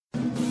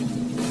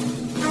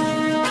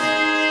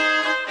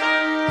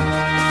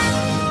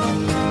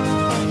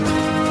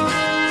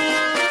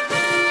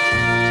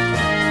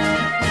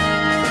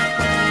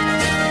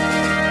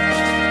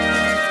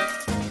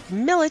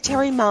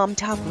Military Mom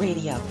Talk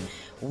Radio.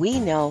 We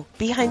know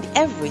behind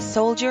every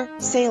soldier,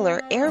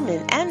 sailor,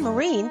 airman, and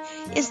Marine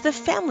is the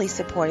family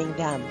supporting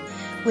them.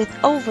 With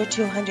over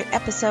 200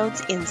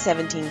 episodes in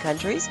 17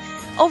 countries,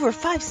 over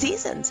 5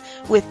 seasons,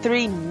 with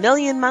 3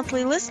 million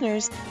monthly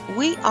listeners,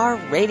 we are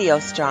radio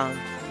strong.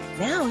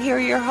 Now here are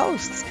your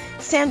hosts,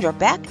 Sandra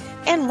Beck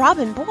and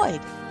Robin Boyd.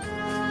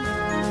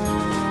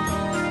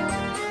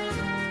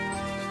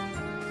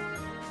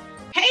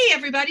 Hey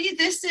everybody,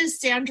 this is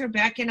Sandra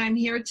Beck and I'm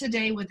here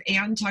today with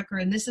Ann Tucker,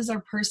 and this is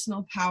our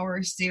Personal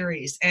Power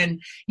series.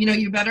 And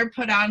you better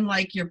put on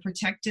like your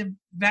protective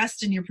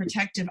vest and your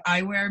protective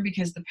eyewear,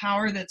 because the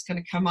power that's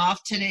going to come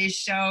off today's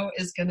show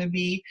is going to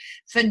be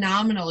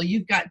phenomenal.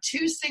 You've got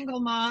 2 single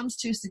moms,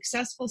 2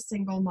 successful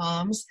single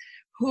moms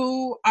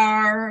who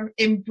are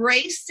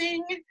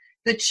embracing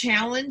the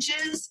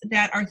challenges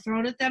that are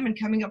thrown at them and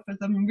coming up with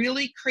some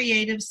really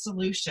creative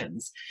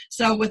solutions.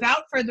 So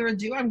without further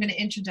ado, I'm going to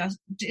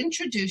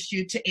introduce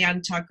you to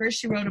Ann Tucker.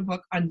 She wrote a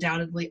book,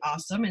 Undoubtedly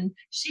Awesome, and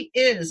she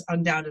is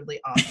undoubtedly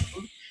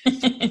awesome.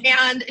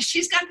 And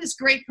she's got this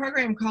great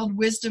program called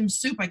Wisdom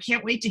Soup. I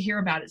can't wait to hear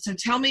about it. So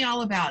tell me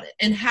all about it.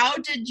 And how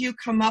did you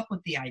come up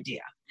with the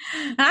idea?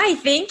 Hi,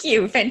 thank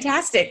you.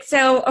 Fantastic.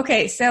 So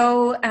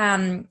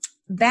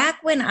back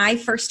when I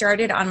first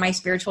started on my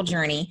spiritual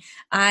journey,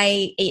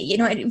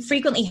 it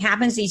frequently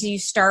happens as you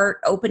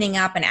start opening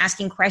up and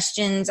asking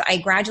questions. I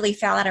gradually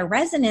fell out of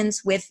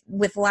resonance with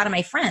a lot of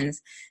my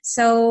friends.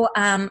 So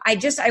I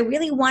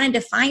really wanted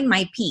to find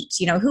my peeps.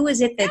 Who is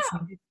it that's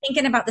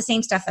thinking about the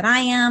same stuff that I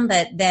am,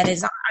 that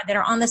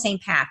are on the same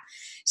path.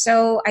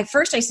 So I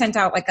sent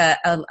out like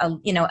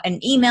an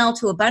email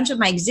to a bunch of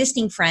my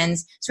existing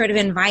friends, sort of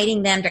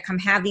inviting them to come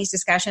have these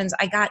discussions.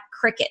 I got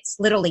crickets,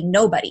 literally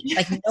nobody,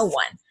 like no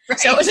one. Right.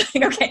 So it was like,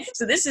 okay,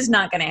 so this is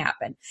not going to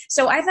happen.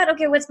 So I thought,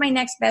 okay, what's my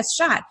next best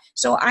shot?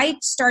 So I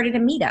started a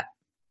meetup.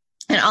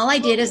 And all I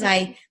did is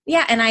I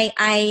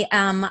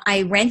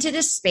rented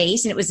a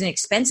space, and it was an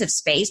expensive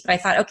space, but I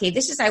thought, okay,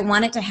 I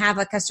wanted to have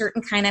like a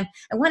certain kind of,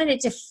 I wanted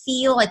it to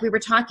feel like we were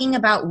talking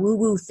about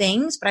woo-woo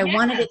things, but I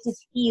wanted it to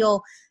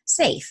feel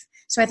safe.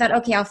 So I thought,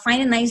 okay, I'll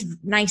find a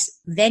nice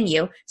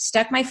venue,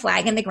 stuck my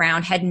flag in the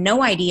ground, had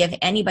no idea if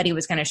anybody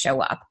was going to show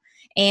up.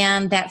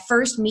 And that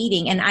first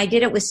meeting, and I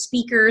did it with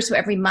speakers. So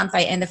every month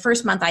and the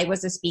first month I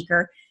was a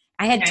speaker,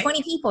 I had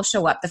 20 people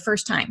show up the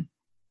first time.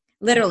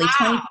 Literally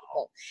 20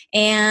 people.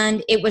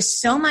 And it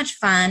was so much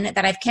fun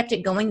that I've kept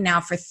it going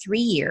now for 3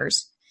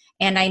 years.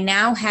 And I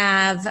now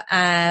have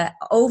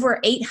over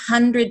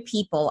 800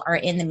 people are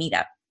in the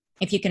meetup,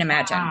 if you can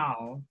imagine.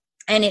 Wow.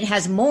 And it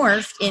has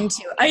morphed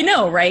into, I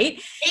know,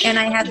 right? 800. And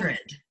I have,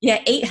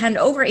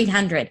 over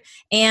 800.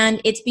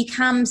 And it's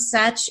become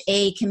such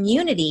a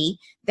community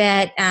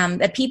that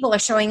people are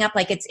showing up,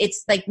 like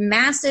it's like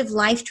massive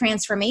life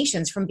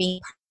transformations from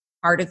being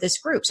part of this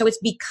group. So it's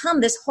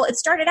become this whole, it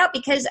started out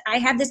because I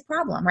had this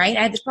problem, right?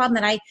 I had this problem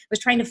that I was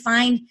trying to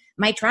find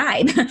my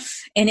tribe,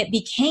 and it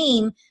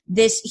became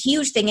this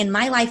huge thing in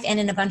my life and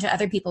in a bunch of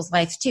other people's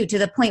lives too, to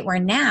the point where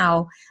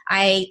now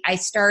I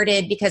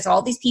started, because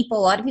all these people,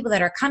 a lot of people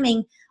that are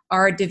coming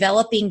are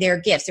developing their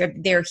gifts.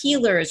 They're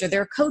healers, or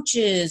they're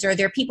coaches, or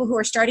they're people who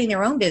are starting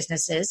their own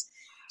businesses.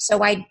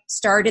 So I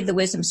started the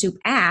Wisdom Soup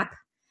app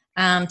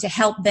to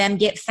help them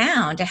get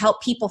found, to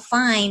help people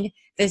find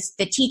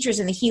the teachers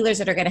and the healers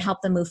that are going to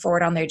help them move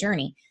forward on their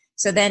journey.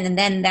 So then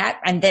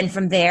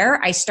from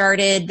there, I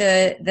started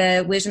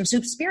the Wisdom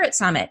Soup Spirit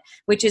Summit,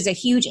 which is a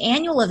huge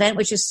annual event,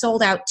 which is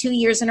sold out 2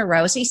 years in a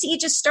row. So you see,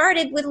 it just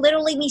started with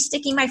literally me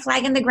sticking my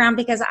flag in the ground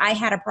because I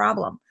had a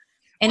problem.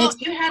 And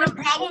you had a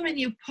problem and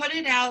you put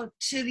it out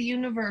to the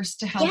universe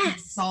to help you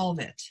solve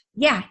it.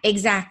 Yeah,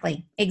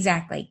 exactly.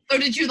 So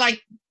did you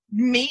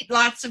meet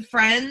lots of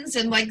friends,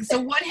 and so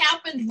what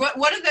happened?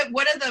 What are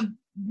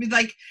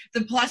the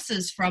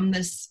pluses from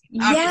this?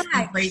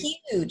 Great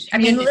huge. Community? I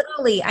mean,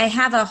 literally, I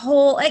have a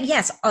whole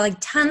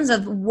tons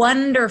of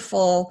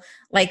wonderful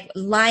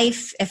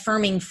life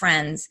affirming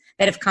friends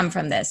that have come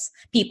from this.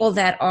 People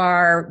that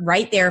are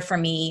right there for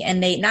me,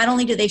 and they not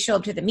only do they show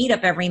up to the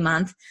meetup every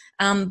month,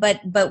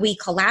 but we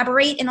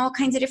collaborate in all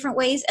kinds of different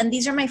ways. And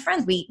these are my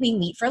friends. We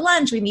meet for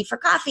lunch, we meet for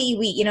coffee.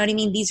 You know what I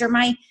mean? These are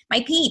my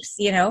peeps.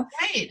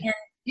 Right. And,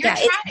 Your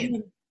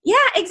tribe. Yeah,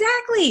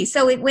 exactly.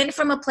 So it went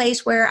from a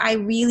place where I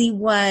really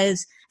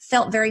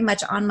felt very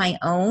much on my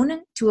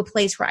own to a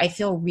place where I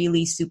feel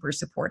really super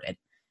supported,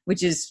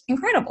 which is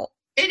incredible.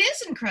 It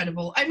is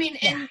incredible. I mean,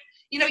 and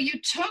you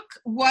took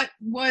what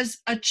was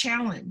a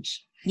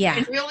challenge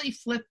and really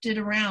flipped it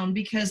around,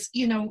 because,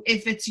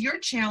 if it's your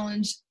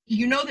challenge,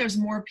 there's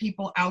more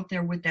people out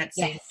there with that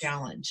same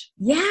challenge.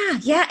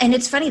 Yeah. And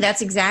it's funny.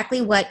 That's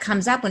exactly what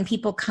comes up when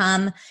people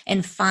come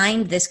and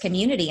find this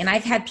community. And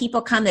I've had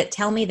people come that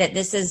tell me that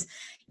this is,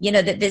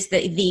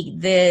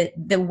 that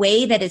the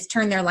way that it's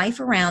turned their life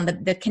around,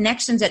 the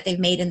connections that they've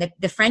made, and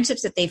the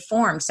friendships that they've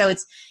formed. So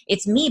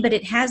it's me, but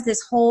it has this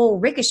whole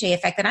ricochet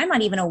effect that I'm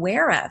not even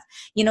aware of.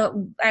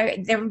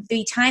 There will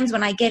be times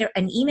when I get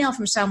an email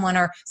from someone,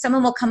 or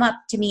someone will come up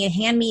to me and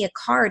hand me a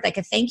card, like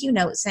a thank you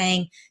note,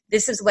 saying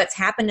this is what's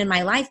happened in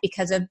my life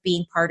because of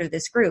being part of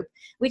this group,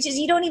 which is,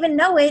 you don't even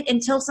know it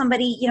until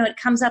somebody, it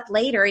comes up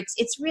later.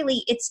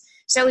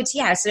 So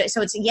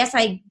yes,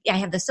 I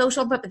have the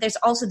social, but there's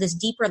also this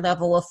deeper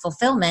level of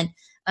fulfillment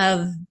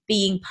of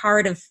being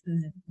part of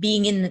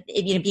being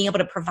being able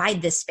to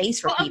provide this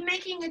space for people. Of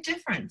making a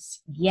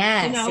difference.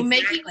 Yes, exactly.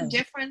 Making a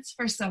difference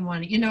for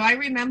someone. I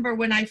remember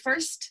when I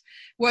first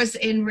was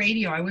in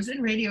radio, I was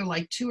in radio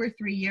like 2 or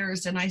 3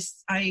 years, and I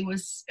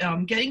was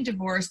getting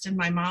divorced, and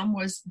my mom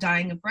was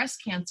dying of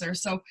breast cancer.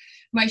 So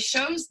my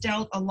shows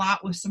dealt a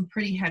lot with some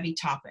pretty heavy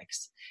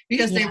topics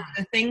because they were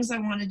the things I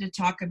wanted to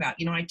talk about.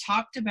 I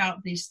talked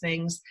about these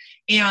things,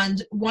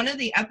 and one of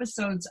the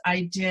episodes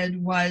I did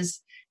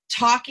was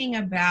talking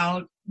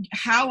about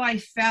how I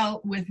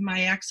felt with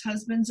my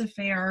ex-husband's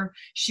affair.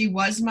 She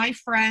was my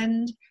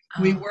friend.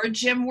 We were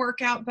gym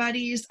workout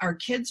buddies. Our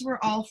kids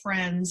were all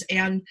friends.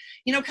 And,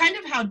 kind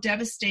of how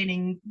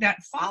devastating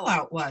that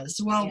fallout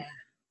was. Well,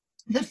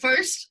 the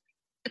first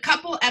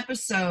couple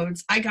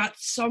episodes, I got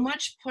so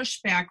much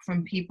pushback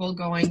from people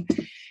going,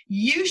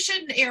 you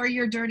shouldn't air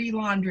your dirty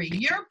laundry.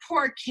 Your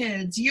poor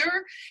kids. You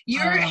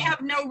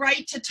have no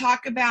right to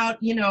talk about,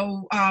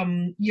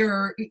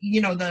 your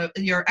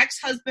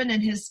ex-husband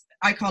and his,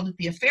 I called it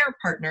the affair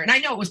partner. And I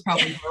know it was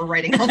probably her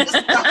writing all this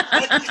stuff.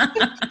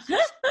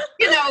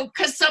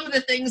 Because some of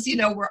the things,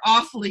 were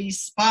awfully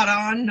spot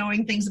on,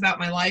 knowing things about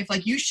my life.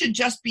 Like, you should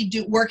just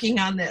be working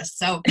on this.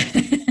 So,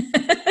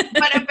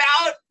 but about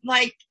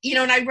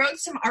and I wrote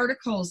some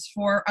articles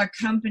for a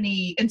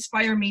company,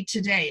 Inspire Me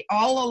Today,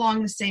 all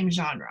along the same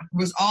genre. It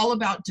was all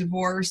about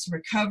divorce,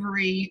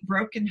 recovery,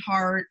 broken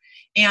heart,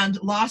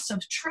 and loss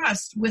of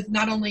trust with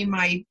not only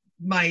my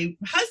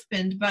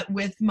husband, but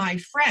with my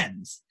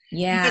friends.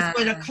 Yeah.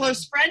 Because when a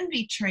close friend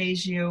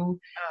betrays you,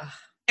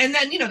 and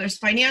then, there's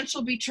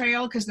financial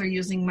betrayal because they're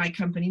using my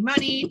company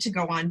money to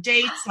go on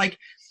dates. Like,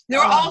 there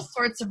are all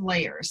sorts of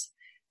layers.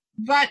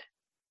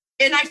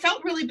 And I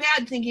felt really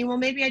bad thinking, well,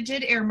 maybe I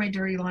did air my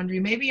dirty laundry.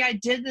 Maybe I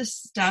did this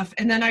stuff.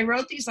 And then I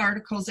wrote these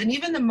articles, and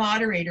even the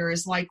moderator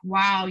is like,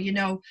 wow,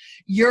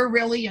 you're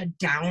really a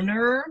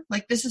downer.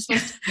 Like, this is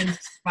supposed to be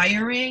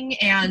inspiring.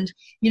 And,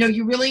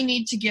 you really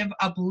need to give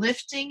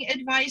uplifting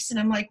advice. And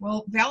I'm like,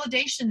 well,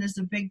 validation is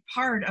a big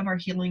part of our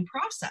healing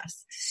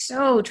process.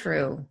 So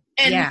true.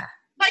 And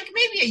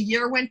maybe a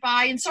year went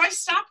by. And so I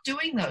stopped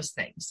doing those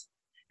things,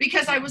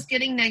 because I was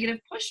getting negative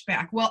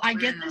pushback. Well, I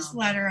get this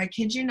letter, I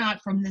kid you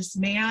not, from this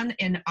man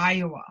in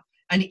Iowa,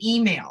 an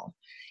email.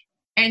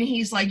 And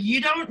he's like,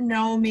 you don't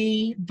know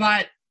me,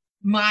 but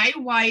my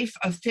wife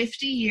of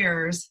 50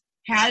 years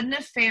had an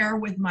affair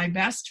with my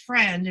best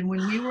friend. And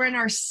when we were in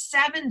our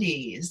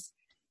 70s,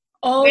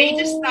 they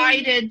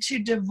decided to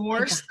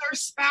divorce their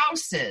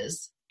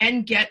spouses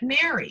and get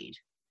married.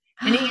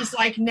 And he's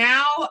like,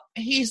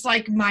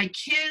 my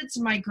kids,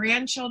 my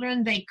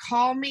grandchildren, they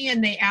call me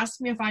and they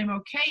ask me if I'm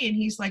okay. And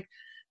he's like,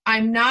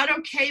 I'm not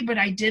okay, but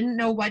I didn't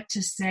know what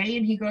to say.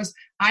 And he goes,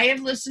 I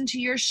have listened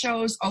to your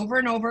shows over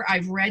and over.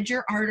 I've read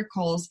your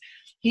articles.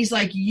 He's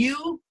like,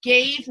 you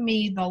gave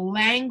me the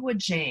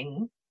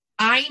languaging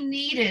I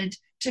needed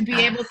to be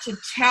able to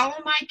tell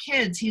my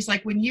kids. He's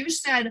like, when you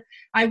said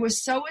I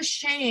was so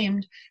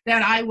ashamed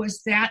that I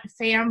was that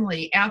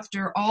family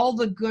after all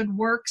the good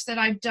works that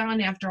I've done,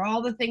 after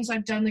all the things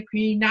I've done in the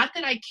community, not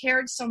that I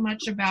cared so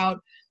much about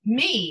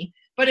me,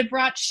 but it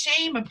brought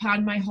shame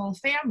upon my whole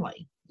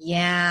family.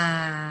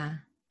 Yeah.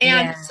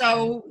 And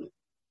so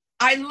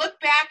I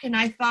look back and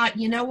I thought,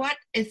 you know what?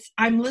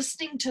 I'm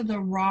listening to the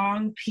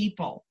wrong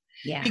people.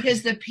 Yeah.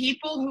 Because the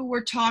people who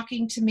were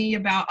talking to me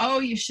about,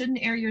 oh, you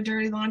shouldn't air your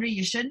dirty laundry,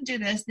 you shouldn't do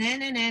this,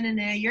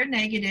 you're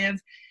negative,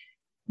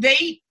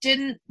 they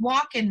didn't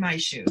walk in my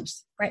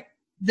shoes. Right.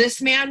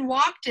 This man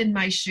walked in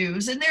my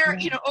shoes. And there,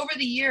 over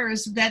the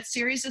years, that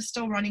series is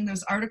still running.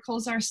 Those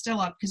articles are still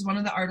up, because one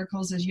of the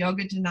articles is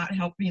yoga did not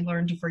help me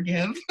learn to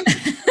forgive.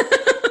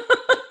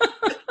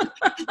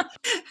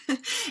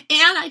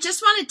 And I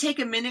just want to take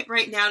a minute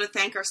right now to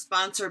thank our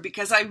sponsor,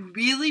 because I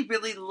really,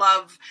 really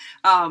love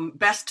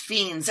Best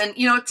Fiends. And,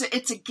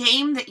 it's a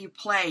game that you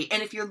play.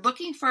 And if you're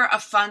looking for a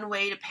fun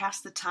way to pass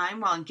the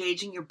time while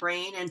engaging your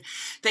brain, and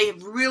they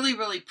have really,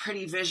 really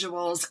pretty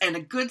visuals and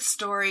a good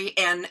story,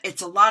 and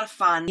it's a lot of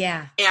fun.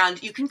 Yeah.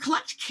 And you can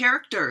collect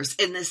characters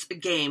in this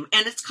game.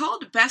 And it's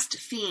called Best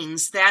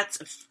Fiends. That's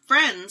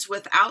friends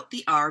without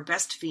the R,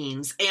 Best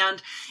Fiends.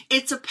 And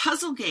it's a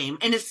puzzle game,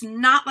 and it's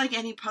not like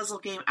any puzzle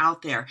game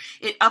out there.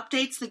 It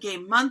updates the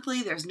game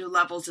monthly. There's new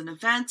levels and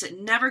events. It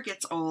never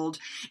gets old.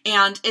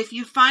 And if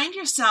you find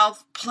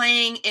yourself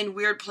playing in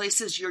weird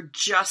places, you're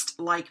just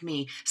like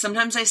me.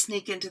 Sometimes I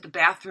sneak into the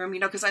bathroom,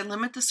 because I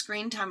limit the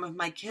screen time of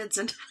my kids,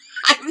 and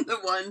I'm the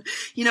one,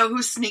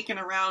 who's sneaking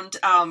around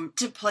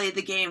to play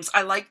the games.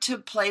 I like to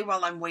play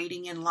while I'm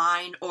waiting in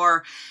line,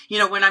 or,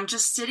 when I'm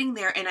just sitting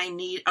there and I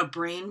need a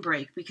brain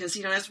break, because,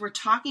 as we're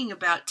talking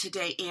about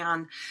today,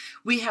 Anne,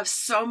 we have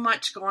so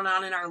much going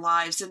on in our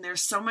lives, and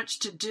there's so much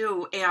to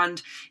do,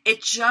 and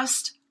it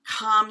just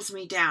calms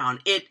me down.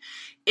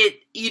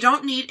 You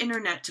don't need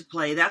internet to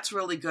play. That's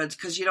really good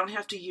because you don't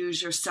have to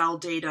use your cell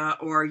data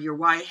or your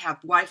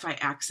Wi-Fi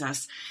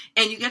access,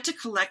 and you get to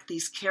collect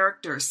these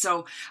characters.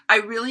 So I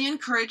really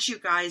encourage you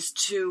guys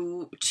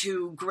to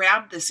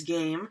grab this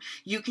game.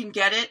 You can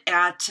get it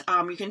at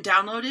you can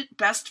download it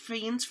Best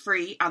Fiends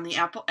free on the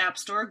Apple App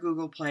Store or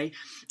Google Play,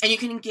 and you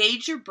can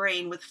engage your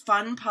brain with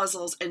fun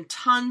puzzles and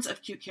tons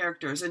of cute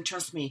characters. And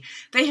trust me,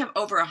 they have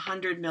over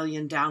 100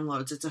 million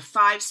downloads. It's a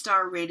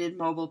 5-star rated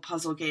mobile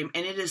puzzle game,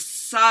 and it is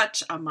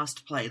such a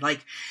must play.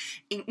 Like,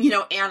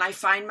 and I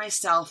find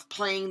myself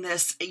playing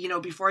this,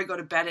 before I go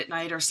to bed at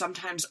night or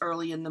sometimes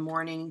early in the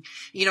morning,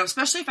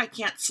 especially if I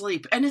can't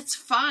sleep, and it's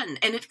fun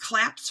and it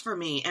claps for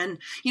me. And,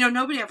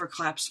 nobody ever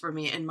claps for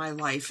me in my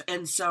life.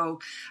 And so,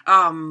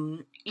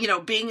 being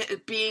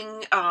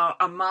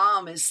a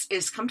mom is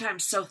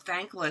sometimes so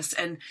thankless.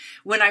 And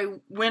when I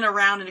went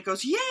around and it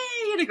goes, yay,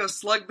 and it goes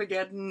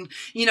Slugmageddon,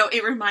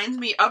 it reminds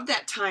me of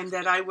that time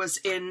that I was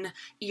in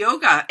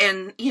yoga,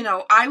 and,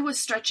 I was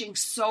stretching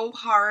so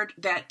hard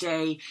that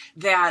day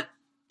that,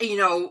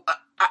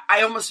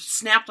 I almost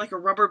snapped like a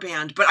rubber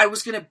band, but I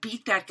was going to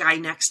beat that guy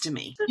next to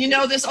me.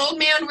 This old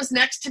man was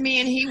next to me,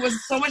 and he was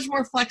so much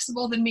more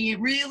flexible than me. It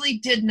really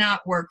did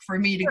not work for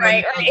me to go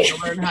to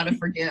learn how to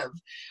forgive.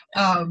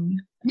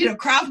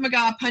 Krav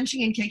Maga,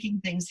 punching and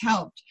kicking things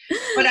helped.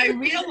 But I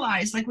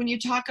realized, like, when you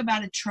talk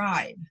about a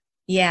tribe,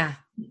 the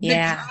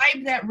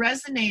tribe that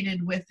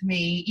resonated with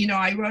me,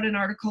 I wrote an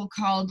article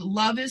called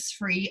Love is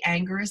Free,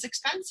 Anger is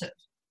Expensive.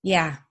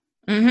 Yeah.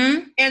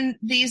 Mm-hmm. And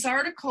these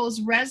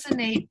articles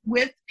resonate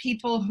with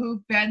people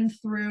who've been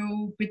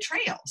through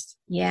betrayals.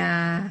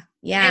 Yeah.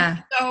 Yeah.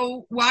 And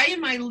so why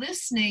am I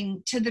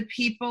listening to the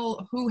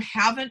people who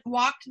haven't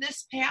walked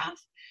this path?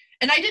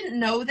 And I didn't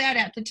know that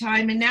at the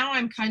time. And now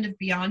I'm kind of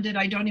beyond it.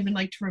 I don't even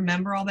like to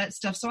remember all that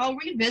stuff. So I'll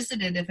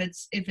revisit it if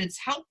it's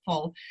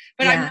helpful,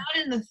 but I'm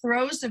not in the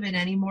throes of it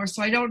anymore.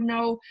 So I don't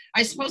know.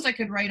 I suppose I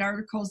could write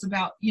articles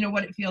about,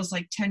 what it feels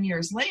like 10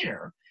 years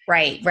later.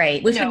 Right.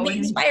 Which would be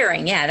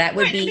inspiring. Yeah, that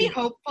would be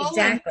hopeful.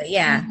 Exactly.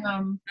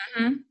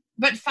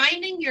 But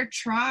finding your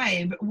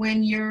tribe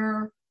when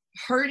you're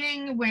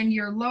hurting, when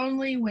you're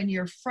lonely, when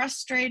you're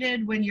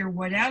frustrated, when you're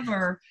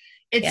whatever,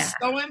 it's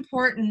so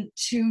important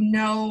to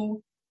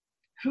know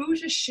who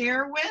to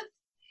share with.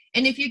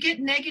 And if you get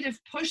negative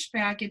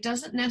pushback, it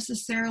doesn't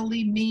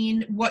necessarily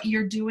mean what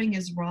you're doing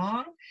is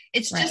wrong.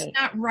 It's just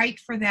not right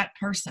for that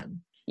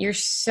person. You're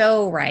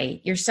so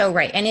right.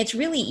 And it's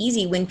really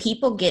easy when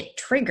people get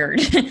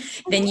triggered,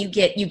 then you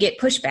get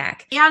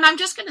pushback. Yeah, and I'm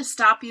just going to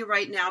stop you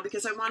right now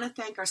because I want to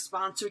thank our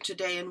sponsor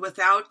today. And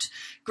without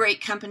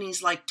great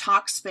companies like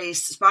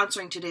Talkspace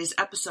sponsoring today's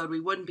episode, we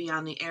wouldn't be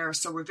on the air.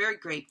 So we're very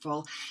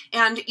grateful.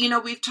 And,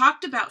 we've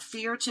talked about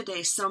fear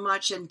today so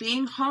much, and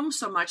being home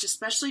so much,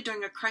 especially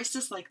during a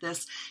crisis like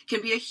this,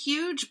 can be a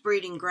huge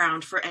breeding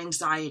ground for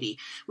anxiety.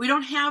 We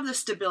don't have the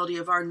stability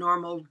of our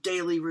normal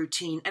daily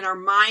routine, and our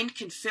mind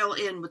can fill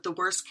in with the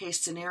worst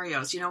case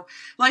scenarios.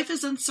 Life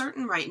is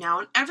uncertain right now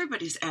and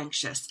everybody's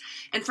anxious.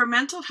 And for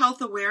Mental Health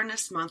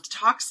Awareness Month,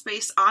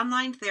 Talkspace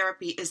Online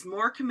Therapy is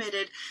more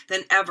committed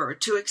than ever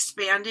to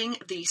expanding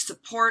the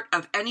support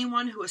of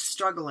anyone who is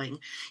struggling.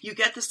 You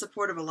get the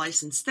support of a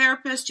licensed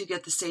therapist, you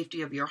get the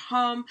safety of your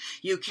home,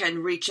 you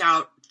can reach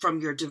out from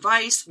your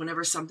device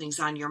whenever something's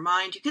on your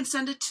mind. You can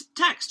send a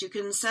text, you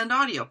can send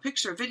audio,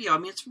 picture, video. I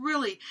mean, it's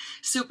really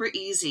super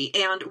easy.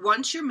 And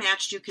once you're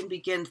matched, you can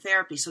begin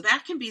therapy. So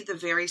that can be the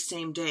very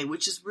same day,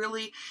 which is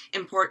really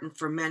important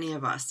for many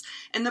of us.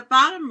 And the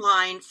bottom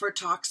line for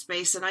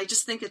Talkspace, and I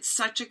just think it's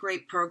such a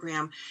great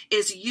program,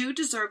 is you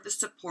deserve the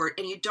support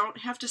and you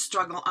don't have to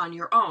struggle on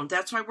your own.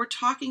 That's why we're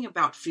talking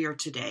about fear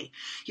today.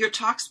 Your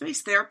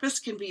Talkspace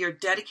therapist can be your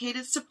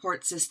dedicated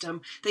support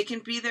system. They can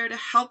be there to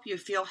help you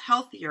feel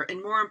healthier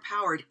and more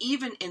empowered,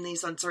 even in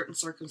these uncertain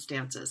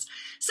circumstances.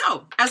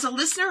 So, as a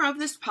listener of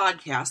this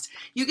podcast,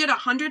 you get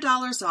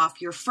 $100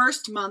 off your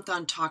first month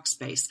on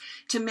Talkspace.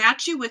 To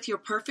match you with your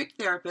perfect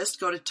therapist,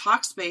 go to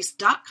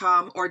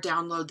Talkspace.com or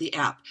download the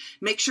app.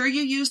 Make sure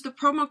you use the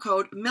promo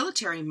code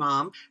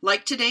MilitaryMom,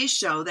 like today's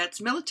show, that's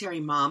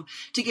Military Mom,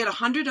 to get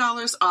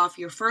 $100 off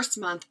your first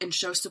month and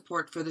show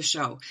support for the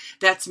show.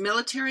 That's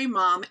Military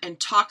Mom and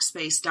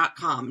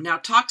Talkspace.com. Now,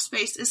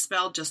 Talkspace is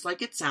spelled just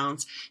like it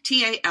sounds,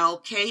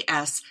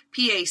 Talkspace,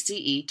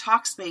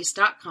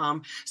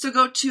 Talkspace.com. So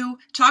go to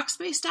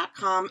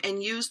Talkspace.com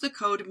and use the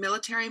code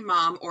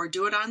MilitaryMom or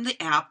do it on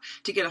the app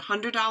to get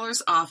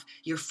 $100 off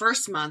your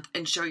first month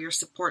and show your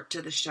support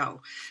to the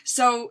show.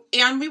 So,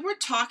 Anne, we were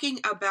talking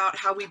about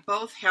how we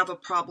both have a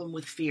problem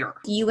with fear.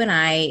 You and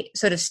I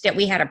sort of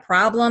we had a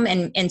problem,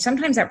 and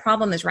sometimes that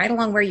problem is right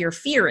along where your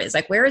fear is.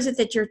 Like, where is it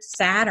that you're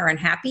sad or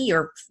unhappy,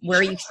 or where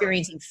are you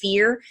experiencing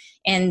fear?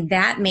 And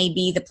that may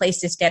be the place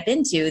to step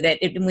into that.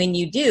 When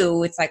you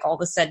do, it's like all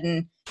of a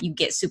sudden you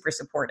get super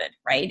supported,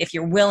 right? If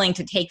you're willing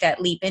to take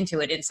that leap into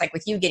it, it's like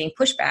with you getting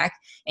pushback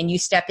and you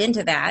step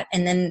into that.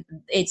 And then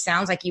it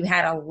sounds like you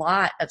had a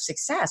lot of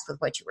success with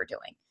what you were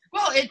doing.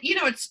 Well,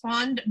 it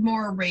spawned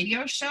more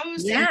radio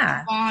shows.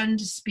 Yeah. It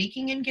spawned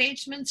speaking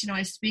engagements.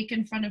 I speak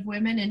in front of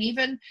women, and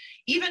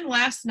even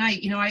last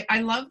night,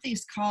 I love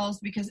these calls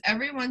because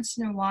every once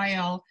in a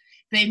while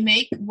they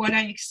make what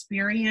I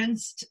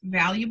experienced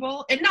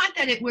valuable. And not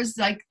that it was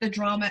like the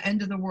drama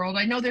end of the world.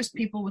 I know there's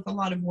people with a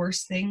lot of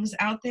worse things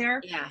out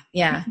there. Yeah.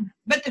 Yeah.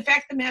 But the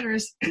fact of the matter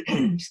is,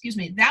 excuse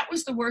me, that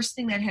was the worst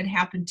thing that had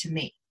happened to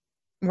me.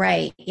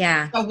 Right.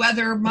 Yeah. So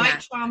whether my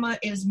trauma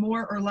is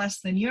more or less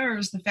than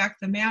yours, the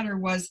fact of the matter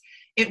was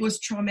it was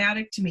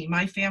traumatic to me.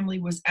 My family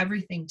was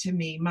everything to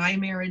me. My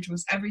marriage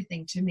was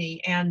everything to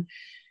me. And,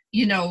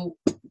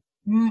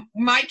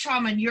 my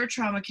trauma and your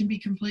trauma can be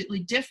completely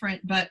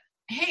different, but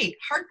hey,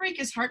 heartbreak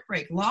is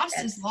heartbreak. Loss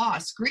is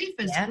loss. Grief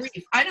is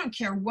grief. I don't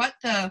care what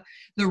the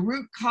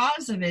root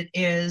cause of it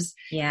is.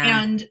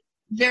 Yeah. And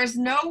there's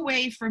no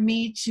way for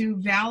me to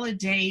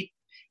validate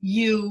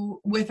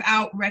you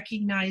without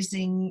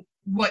recognizing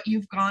what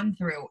you've gone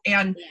through.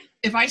 And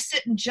if I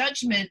sit in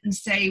judgment and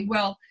say,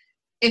 well,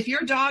 if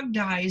your dog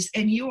dies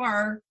and you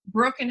are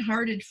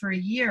brokenhearted for a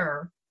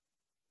year,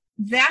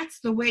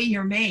 that's the way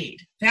you're made.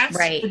 That's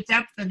the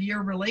depth of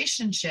your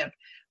relationship.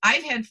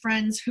 I've had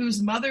friends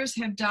whose mothers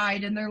have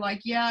died and they're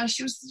like,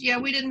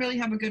 we didn't really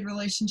have a good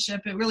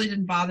relationship. It really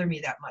didn't bother me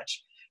that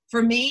much.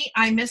 For me,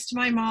 I missed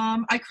my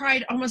mom. I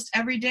cried almost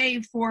every day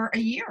for a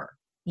year.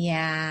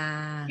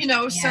 Yeah.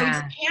 So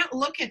you can't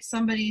look at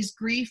somebody's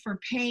grief or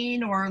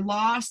pain or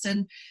loss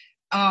and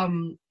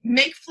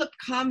make flip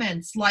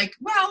comments like,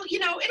 well,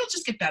 it'll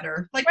just get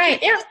better. Like,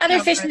 there's other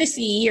fish in the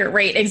sea, or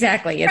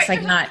exactly. It's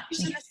like not.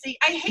 Fish in the sea.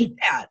 I hate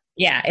that.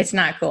 Yeah, it's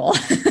not cool.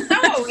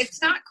 No,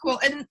 it's not cool.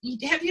 And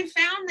have you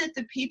found that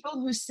the people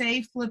who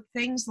say flip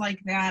things like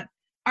that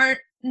are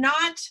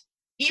not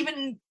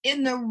even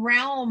in the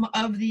realm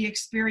of the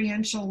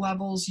experiential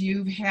levels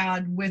you've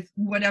had with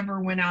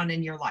whatever went on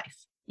in your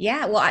life?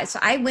 Yeah, well,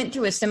 I went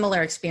through a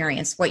similar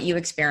experience, what you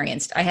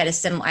experienced. I had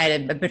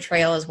a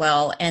betrayal as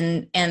well,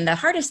 and the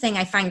hardest thing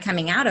I find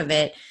coming out of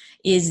it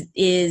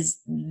is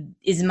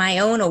my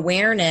own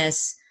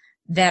awareness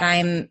that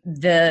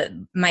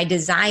my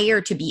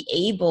desire to be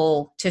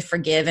able to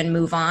forgive and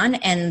move on,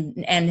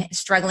 and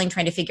struggling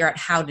trying to figure out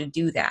how to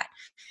do that.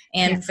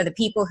 And for the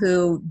people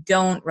who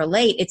don't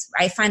relate,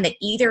 I find that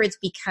either it's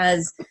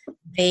because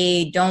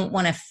they don't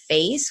want to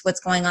face what's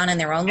going on in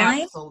their own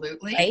life.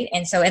 Absolutely. Right.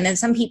 And then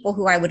some people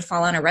who I would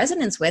fall on a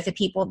resonance with,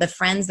 the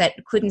friends that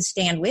couldn't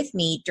stand with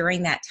me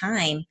during that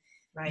time,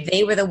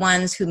 they were the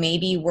ones who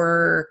maybe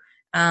were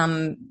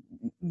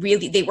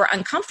really, they were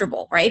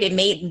uncomfortable, right? It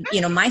made,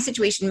 my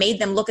situation made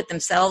them look at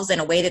themselves in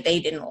a way that they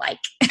didn't like.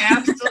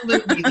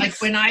 Absolutely. Like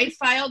when I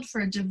filed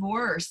for a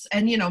divorce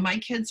and, my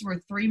kids were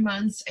 3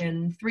 months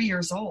and 3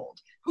 years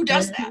old. Who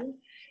does that?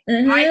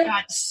 Mm-hmm. I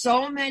got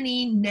so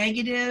many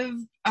negative,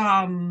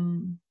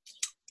 we'll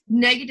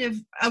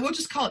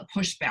just call it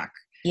pushback.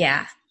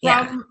 Yeah.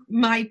 From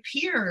my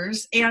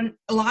peers, and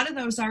a lot of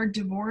those are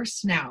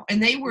divorced now,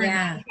 and they were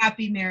in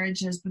happy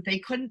marriages, but they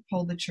couldn't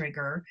pull the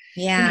trigger.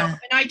 Yeah. And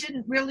I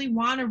didn't really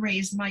want to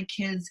raise my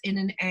kids in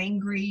an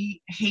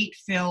angry,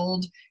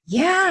 hate-filled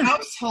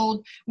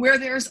household where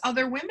there's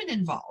other women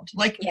involved.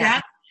 Like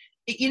that,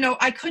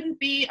 I couldn't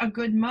be a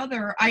good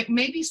mother.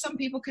 Maybe some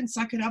people can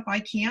suck it up. I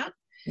can't.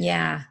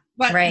 Yeah.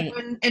 But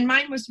and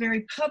mine was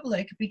very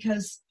public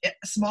because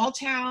small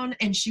town,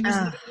 and she was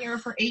living here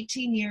for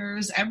 18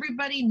 years.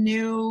 Everybody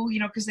knew,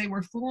 because they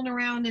were fooling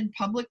around in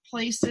public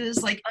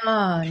places. Like,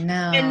 oh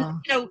no.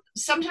 And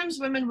sometimes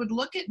women would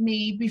look at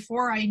me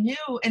before I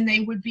knew, and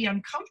they would be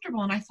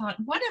uncomfortable. And I thought,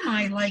 what am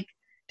I like?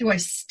 Do I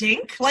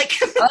stink? Like,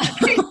 I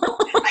couldn't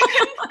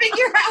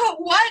figure out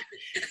what,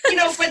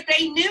 but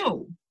they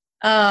knew.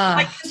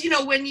 Because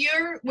when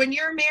you're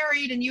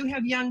married and you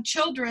have young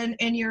children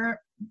and your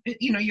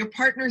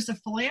partner's a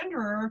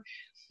philanderer.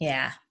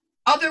 Yeah.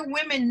 Other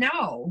women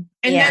know.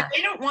 And that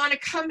they don't want to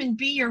come and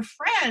be your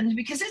friend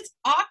because it's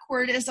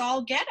awkward as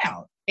all get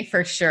out.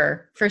 For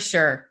sure.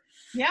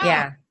 Yeah.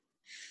 Yeah.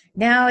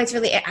 No, it's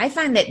really, I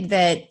find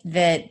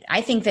that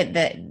I think that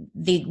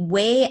the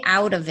way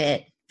out of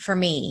it for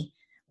me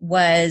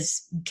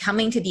was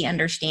coming to the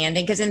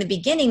understanding, because in the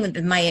beginning with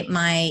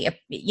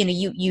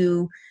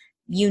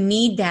you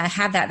need to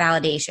have that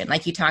validation,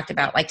 like you talked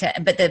about, but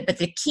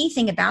the key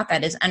thing about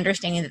that is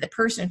understanding that the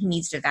person who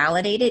needs to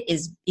validate it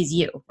is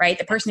you, right?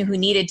 The person who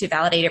needed to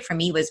validate it for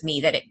me was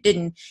me, that it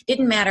didn't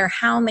matter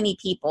how many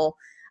people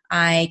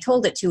I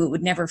told it to, it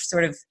would never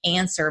sort of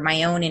answer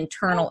my own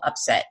internal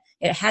upset.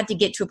 It had to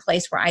get to a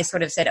place where I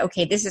sort of said,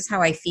 okay, this is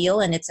how I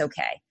feel and it's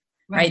okay.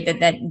 Right.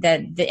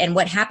 And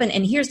what happened.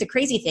 And here's the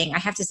crazy thing. I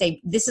have to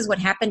say, this is what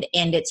happened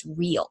and it's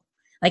real.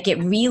 Like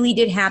it really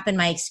did happen.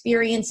 My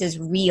experience is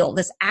real.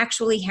 This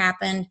actually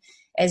happened.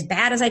 As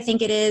bad as I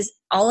think it is,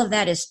 all of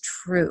that is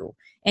true.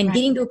 And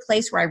getting to a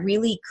place where I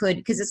really could,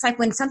 because it's like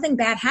when something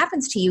bad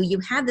happens to you, you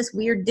have this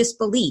weird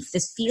disbelief,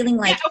 this feeling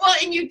like...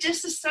 and you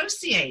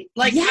disassociate.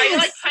 Like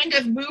I kind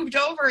of moved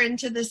over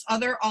into this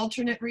other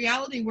alternate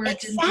reality where it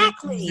didn't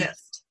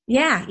exist.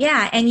 Yeah.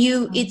 Yeah. And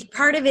it's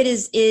part of it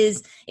is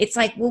it's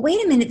like, well,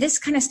 wait a minute, this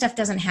kind of stuff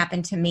doesn't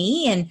happen to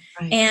me.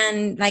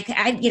 And like,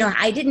 I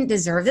didn't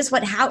deserve this.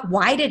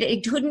 Why did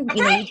it couldn't, Right.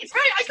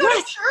 I go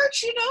to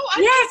church,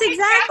 Yes,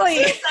 exactly.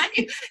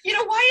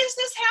 Why is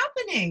this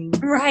happening?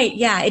 Right.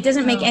 Yeah. It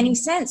doesn't make any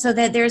sense. So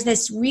that there's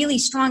this really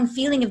strong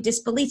feeling of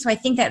disbelief. So I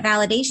think that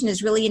validation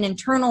is really an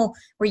internal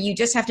where you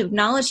just have to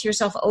acknowledge to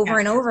yourself over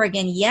and over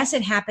again. Yes,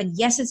 it happened.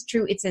 Yes, it's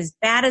true. It's as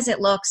bad as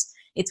it looks.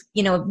 It's,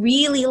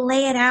 really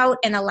lay it out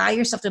and allow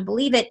yourself to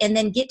believe it, and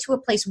then get to a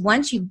place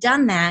once you've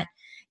done that,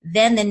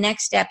 then the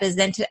next step is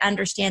then to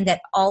understand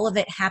that all of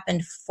it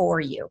happened for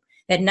you,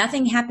 that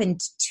nothing happened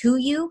to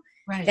you,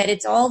 that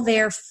it's all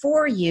there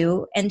for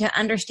you, and to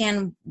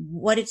understand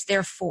what it's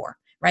there for,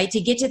 right? To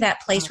get to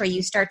that place where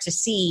you start to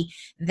see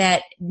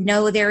that,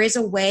 no, there is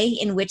a way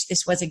in which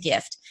this was a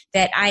gift,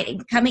 that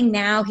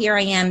here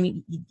I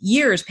am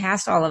years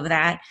past all of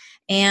that.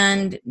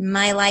 And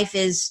my life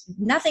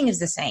nothing is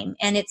the same.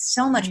 And it's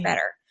so much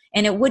better.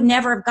 And it would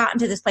never have gotten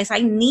to this place. I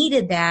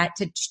needed that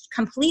to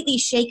completely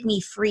shake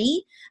me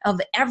free of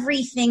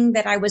everything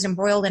that I was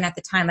embroiled in at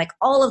the time. Like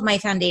all of my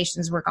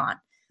foundations were gone.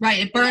 Right.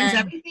 It burns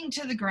everything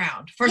to the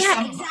ground.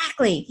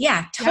 Exactly.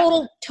 Yeah.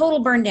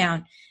 Total burn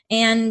down.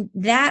 And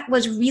that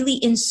was really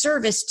in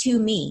service to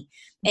me.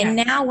 And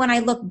now when I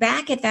look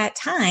back at that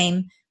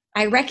time,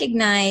 I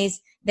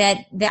recognize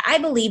that I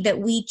believe that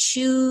we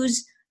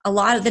choose a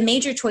lot of the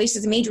major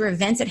choices, the major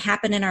events that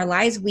happen in our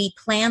lives, we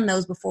plan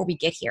those before we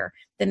get here.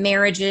 The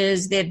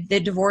marriages, the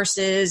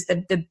divorces,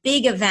 the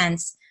big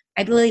events.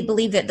 I really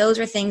believe that those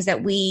are things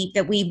that we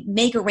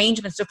make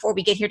arrangements before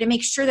we get here to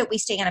make sure that we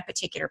stay on a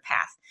particular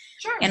path.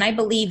 Sure. And I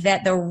believe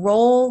that the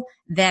role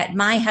that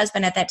my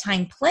husband at that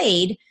time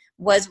played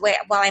was, while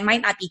I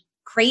might not be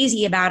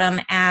crazy about him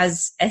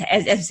as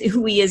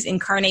who he is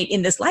incarnate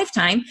in this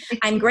lifetime,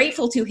 I'm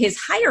grateful to his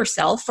higher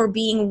self for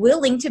being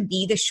willing to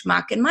be the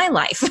schmuck in my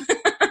life.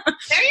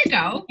 There you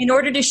go. In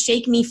order to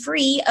shake me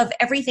free of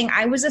everything.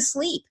 I was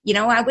asleep.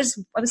 I was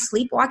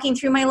sleepwalking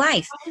through my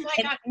life. Oh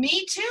my God,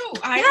 me too.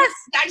 I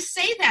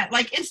say that.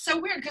 Like, it's so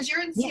weird because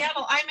you're in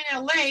Seattle, I'm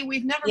in LA.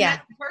 We've never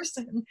met in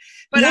person.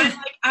 But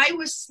I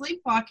was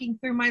sleepwalking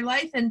through my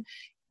life. And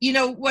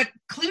what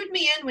clued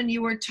me in when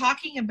you were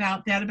talking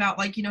about that, about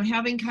like,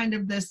 having kind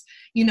of this,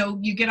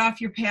 you get off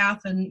your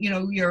path and,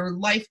 your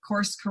life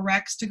course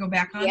corrects to go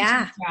back on the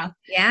path.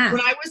 Yeah.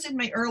 When I was in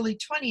my early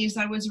 20s,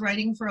 I was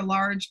writing for a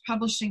large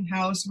publishing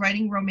house,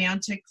 writing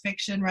romantic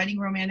fiction, writing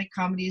romantic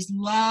comedies,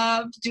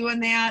 loved doing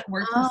that,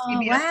 worked for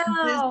CBS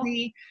and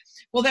Disney.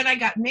 Well, then I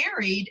got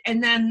married,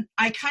 and then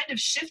I kind of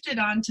shifted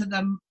onto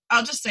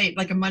I'll just say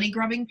like a money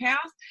grubbing path.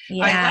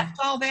 Yeah. I left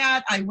all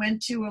that. I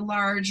went to a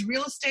large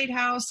real estate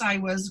house. I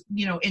was,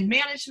 in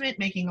management,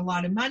 making a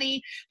lot of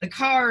money. The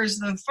cars,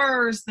 the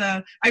furs,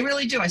 I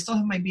really do. I still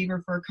have my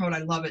beaver fur coat. I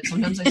love it.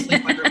 Sometimes I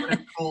sleep under it when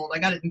it's cold. I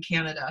got it in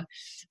Canada,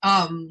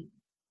 in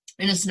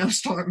a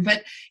snowstorm.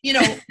 But,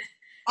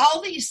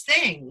 all these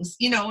things,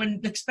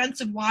 and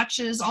expensive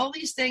watches, all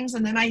these things.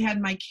 And then I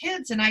had my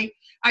kids, and I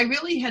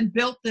really had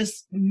built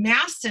this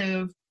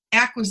massive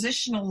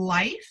acquisitional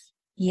life.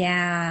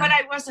 Yeah. But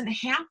I wasn't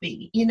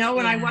happy, and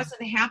I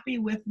wasn't happy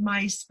with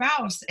my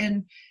spouse.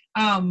 And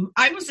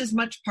I was as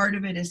much part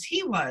of it as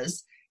he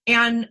was.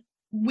 And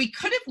we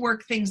could have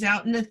worked things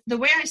out. And the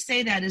way I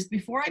say that is,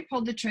 before I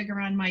pulled the trigger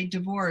on my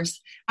divorce,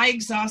 I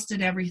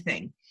exhausted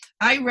everything.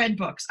 I read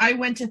books. I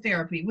went to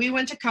therapy. We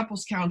went to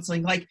couples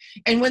counseling.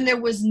 And when there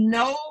was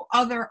no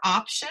other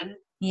option.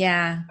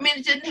 Yeah. I mean,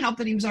 it didn't help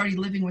that he was already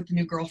living with the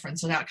new girlfriend.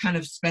 So that kind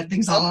of sped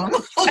things along.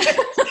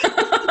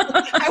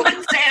 I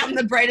wouldn't say I'm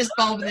the brightest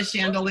bulb in the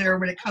chandelier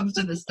when it comes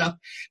to this stuff,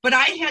 but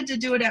I had to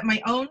do it at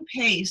my own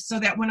pace so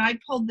that when I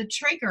pulled the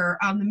trigger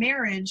on the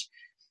marriage,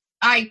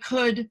 I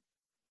could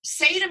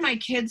say to my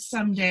kids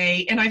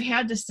someday, and I've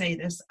had to say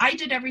this, I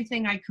did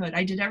everything I could.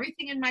 I did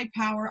everything in my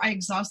power. I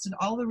exhausted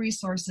all the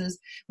resources.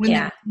 When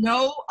there was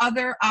no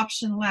other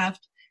option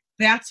left,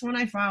 that's when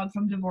I filed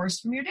for divorce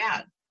from your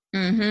dad.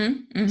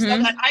 Mm-hmm, mm-hmm. So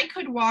that I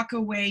could walk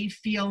away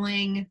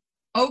feeling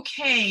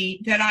okay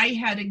that I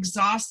had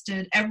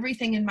exhausted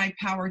everything in my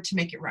power to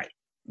make it right.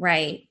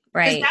 Right.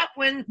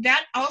 Because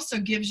that also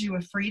gives you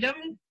a freedom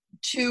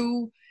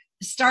to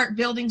start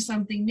building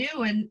something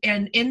new.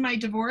 And in my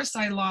divorce,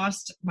 I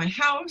lost my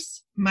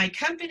house, my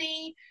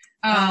company,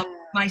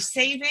 my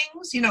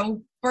savings,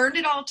 burned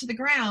it all to the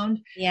ground.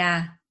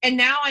 Yeah. And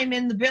now I'm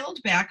in the build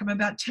back. I'm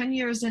about 10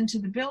 years into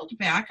the build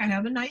back. I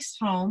have a nice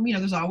home.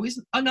 There's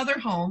always another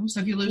home.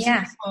 So if you lose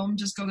your home,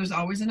 just go, there's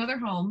always another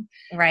home.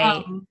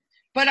 Right.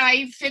 But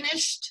I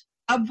finished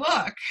a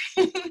book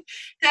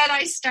that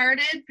I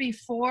started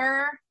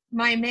before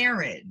my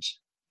marriage.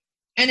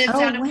 And it's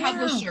at a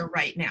publisher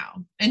right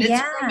now. And it's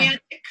a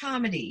romantic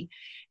comedy.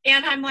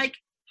 And I'm like,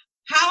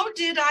 how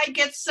did I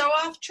get so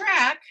off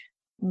track?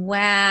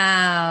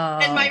 Wow.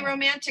 And my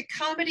romantic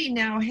comedy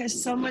now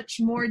has so much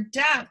more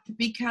depth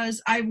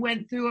because I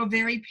went through a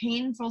very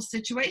painful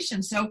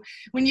situation. So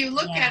when you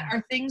look at,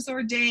 are things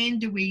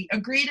ordained? Do we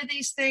agree to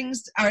these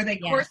things? Are they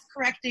course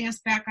correcting us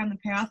back on the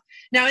path?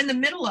 Now, in the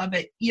middle of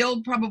it,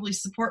 you'll probably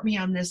support me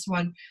on this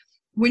one.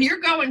 when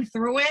you're going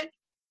through it,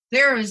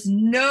 there is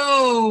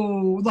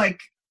no like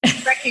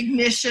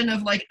recognition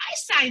of like, I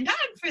signed on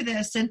for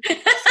this and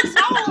this is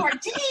all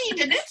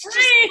ordained and it's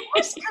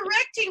just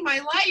correcting my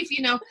life.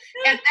 You know,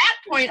 at that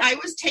point I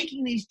was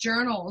taking these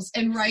journals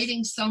and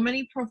writing so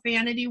many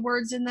profanity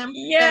words in them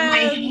that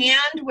my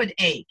hand would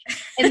ache.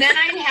 And then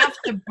I'd have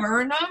to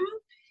burn them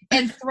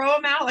and throw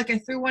them out. Like I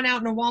threw one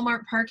out in a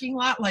Walmart parking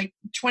lot, like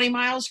 20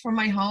 miles from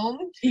my home.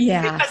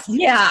 Yeah. Because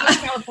Yeah. in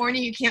California,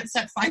 you can't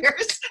set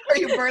fires or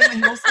you burn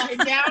the hillside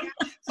down.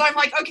 So I'm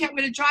like, okay, I'm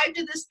going to drive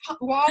to this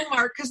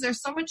Walmart because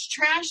there's so much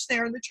trash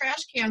there in the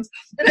trash cans.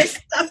 And I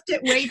stuffed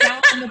it way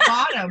down on the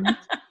bottom.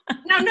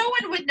 Now, no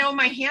one would know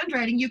my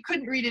handwriting. You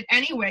couldn't read it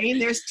anyway. And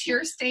there's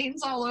tear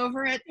stains all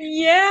over it.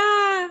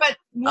 Yeah. But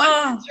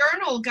once the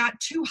journal got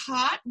too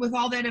hot with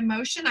all that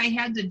emotion, I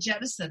had to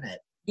jettison it.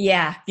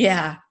 Yeah.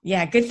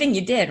 Good thing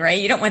you did, right?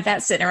 You don't want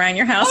that sitting around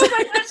your house. Oh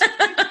my gosh,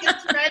 when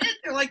kids read it,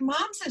 they're like,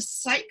 Mom's a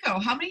psycho.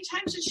 How many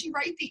times did she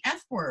write the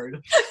F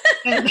word?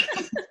 And,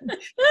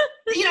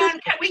 you know,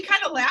 we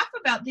kind of laugh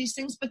about these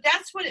things, but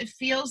that's what it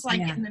feels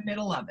like in the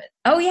middle of it.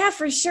 Oh yeah,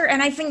 for sure.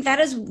 And I think that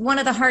is one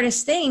of the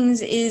hardest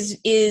things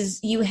is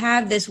you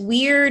have this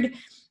weird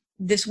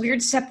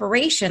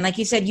separation. Like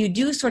you said, you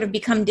do sort of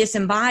become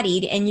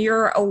disembodied and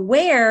you're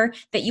aware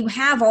that you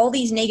have all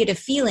these negative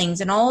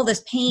feelings and all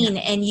this pain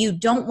and you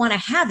don't want to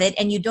have it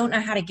and you don't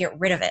know how to get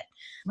rid of it.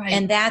 Right.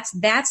 And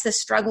that's the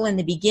struggle in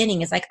the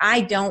beginning. Is like,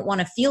 I don't want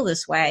to feel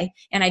this way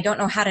and I don't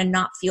know how to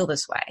not feel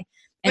this way.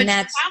 And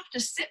but you have to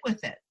sit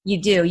with it.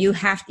 You do. You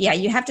have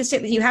to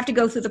sit with, you have to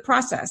go through the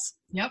process.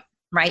 Yep.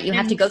 Right. You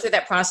have to go through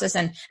that process.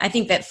 And I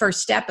think that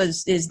first step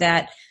is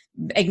that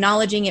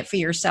acknowledging it for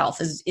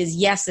yourself is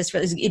yes, this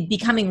is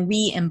becoming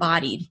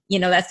re-embodied. You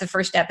know, that's the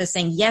first step, is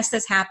saying, yes,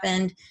 this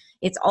happened.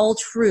 It's all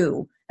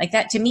true. Like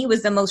that to me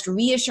was the most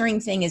reassuring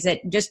thing, is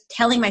that just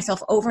telling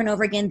myself over and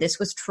over again, this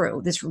was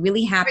true. This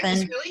really happened.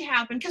 This really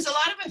happened. Because a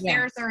lot of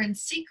affairs are in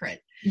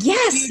secret.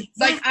 Yes.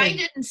 Like I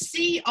didn't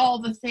see all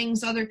the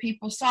things other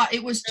people saw.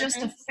 It was just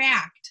a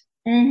fact.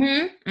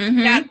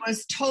 That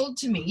was told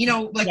to me. You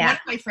know, like one of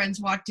my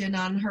friends walked in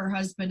on her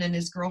husband and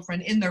his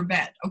girlfriend in their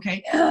bed.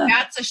 Okay.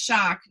 That's a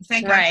shock.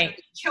 Thank God she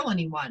didn't kill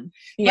anyone.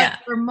 But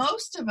for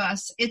most of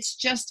us, it's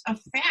just a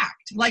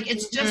fact. Like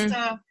it's just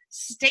a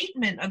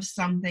statement of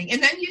something.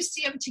 And then you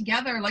see them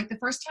together. Like the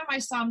first time I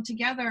saw them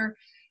together,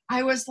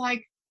 I was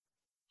like,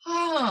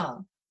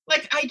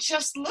 like I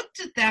just looked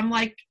at them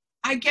like,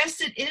 I guess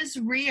it is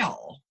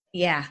real.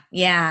 Yeah.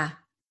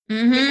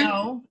 You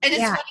know, and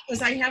it's funny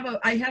because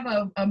I have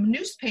a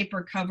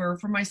newspaper cover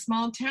for my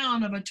small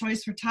town of a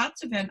Toys for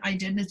Tots event I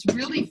did. And it's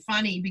really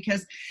funny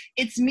because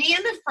it's me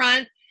in the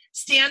front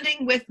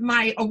standing with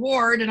my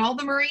award and all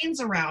the Marines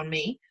around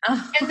me.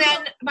 And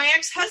then my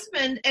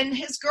ex-husband and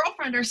his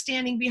girlfriend are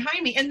standing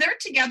behind me and they're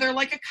together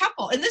like a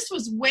couple. And this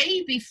was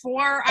way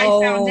before I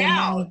found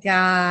out. Oh my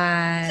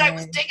God. So I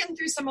was digging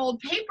through some old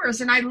papers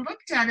and I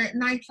looked at it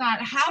and I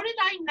thought, how did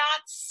I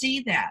not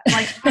see that?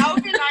 Like, how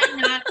did I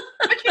not?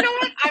 But you know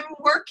what? I'm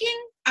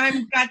working.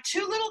 I've got 2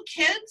 little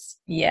kids.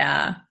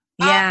 Yeah.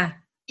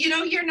 You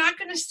know, you're not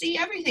going to see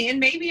everything. And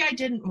maybe I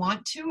didn't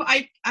want to.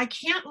 I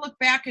can't look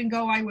back and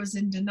go, I was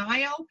in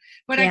denial,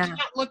 but I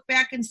can't look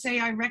back and say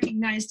I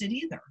recognized it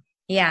either.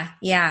 Yeah,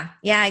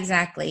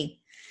 exactly.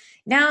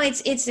 No,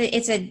 it's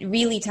a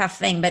really tough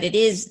thing, but it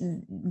is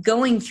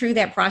going through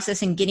that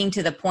process and getting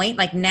to the point.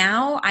 Like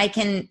now I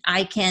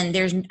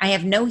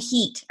have no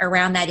heat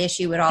around that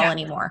issue at all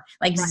anymore.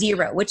 Like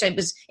zero, which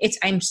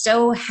I'm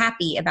so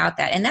happy about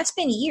that. And that's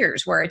been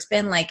years where it's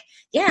been like,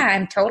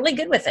 I'm totally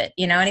good with it.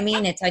 You know what I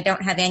mean? I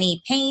don't have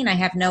any pain. I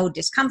have no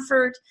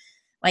discomfort.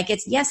 Like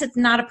it's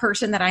not a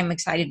person that I'm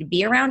excited to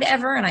be around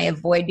ever. And I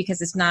avoid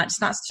because it's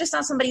just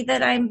not somebody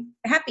that I'm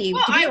happy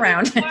to be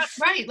around.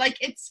 Right. Like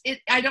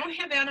I don't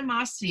have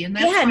animosity. And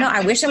that's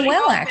I wish them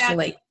well,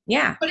 actually.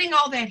 Putting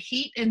all that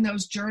heat in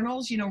those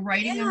journals, you know,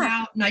 writing them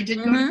out. And I did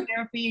go to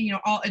therapy, you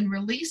know, and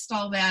released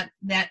all that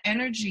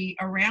energy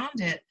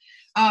around it.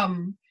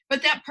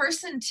 But that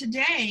person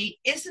today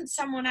isn't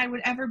someone I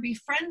would ever be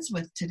friends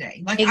with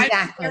today. Like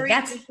exactly.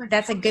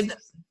 That's a good.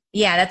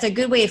 Yeah, that's a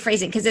good way of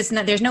phrasing it, because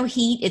there's no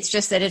heat. It's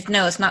just that it's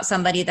not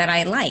somebody that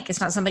I like. It's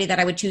not somebody that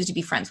I would choose to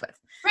be friends with.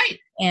 Right.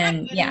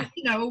 And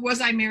you know, was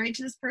I married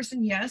to this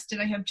person? Yes. Did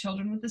I have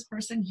children with this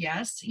person?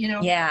 Yes. You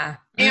know. Yeah.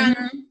 And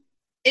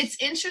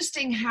it's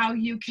interesting how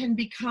you can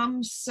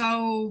become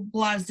so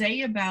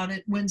blasé about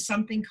it when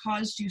something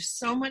caused you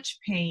so much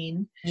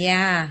pain.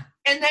 Yeah.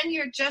 And then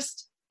you're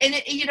just. And,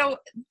 you know,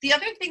 the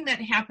other thing that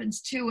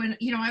happens too, and,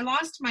 you know, I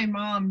lost my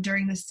mom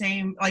during the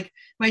same, like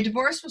my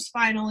divorce was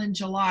final in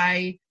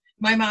July.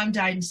 My mom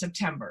died in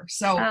September.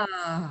 So,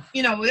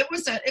 you know, it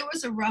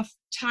was a rough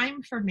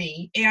time for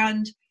me.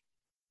 And,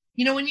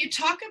 you know, when you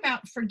talk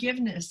about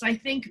forgiveness, I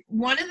think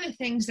one of the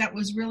things that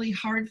was really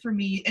hard for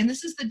me, and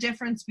this is the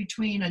difference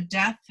between a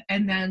death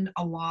and then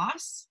a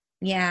loss.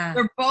 Yeah.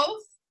 They're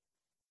both,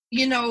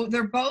 you know,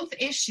 they're both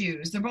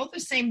issues. They're both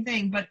the same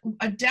thing, but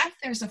a death,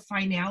 there's a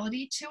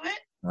finality to it.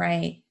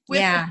 Right.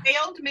 With a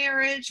failed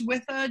marriage,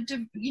 with a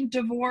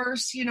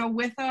divorce, you know,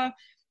 with a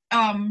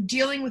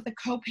dealing with a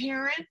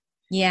co-parent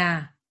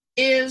Yeah.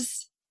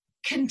 is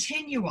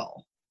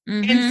continual.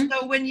 Mm-hmm. And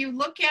so when you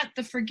look at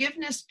the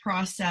forgiveness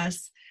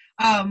process,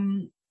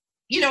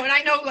 you know, and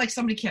I know like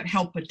somebody can't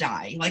help but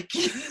die, like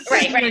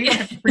Right. you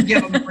have to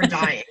forgive them for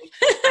dying.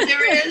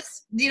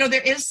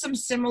 There is some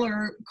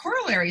similar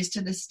corollaries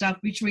to this stuff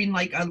between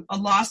like a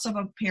loss of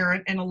a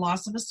parent and a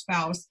loss of a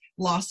spouse,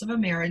 loss of a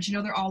marriage. You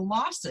know, they're all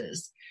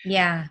losses.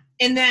 Yeah.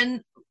 And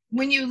then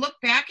when you look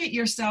back at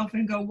yourself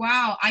and go,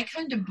 wow, I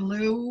kind of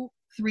blew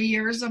 3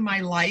 years of my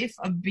life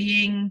of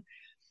being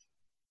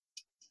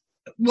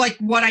like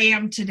what I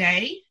am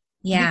today.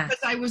 Yeah. Because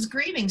I was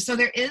grieving. So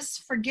there is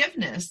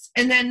forgiveness.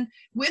 And then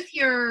with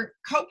your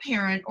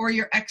co-parent or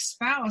your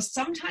ex-spouse,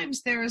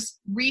 sometimes there's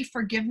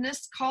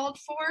re-forgiveness called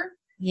for.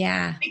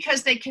 Yeah.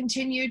 Because they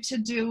continue to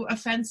do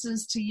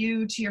offenses to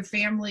you, to your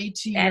family,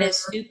 to That is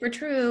super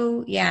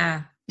true.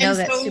 Yeah. No, and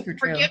that's so super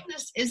true.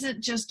 forgiveness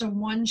isn't just a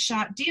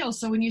one-shot deal.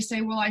 So when you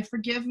say, well, I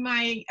forgive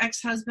my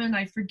ex-husband,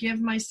 I forgive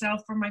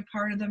myself for my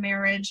part of the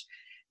marriage,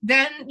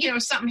 then, you know,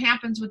 something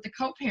happens with the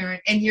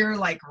co-parent and you're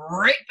like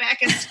right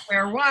back at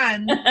square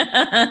one.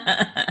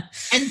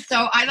 And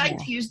so I like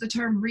to use the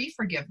term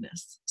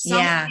re-forgiveness.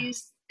 Some of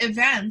these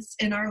events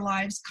in our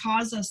lives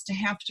cause us to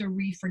have to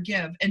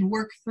re-forgive and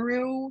work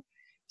through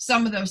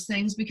some of those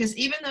things, because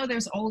even though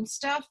there's old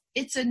stuff,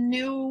 it's a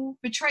new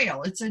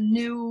betrayal. It's a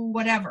new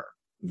whatever.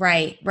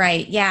 Right.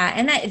 Yeah.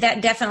 And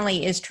that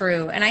definitely is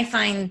true. And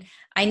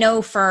I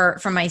know for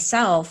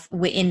myself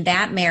in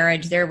that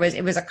marriage, it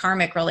was a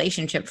karmic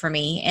relationship for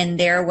me. And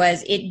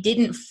it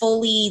didn't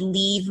fully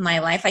leave my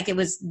life. Like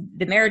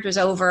the marriage was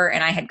over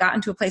and I had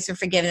gotten to a place of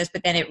forgiveness,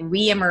 but then it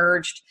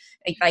reemerged,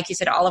 like you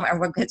said, all of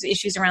our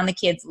issues around the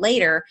kids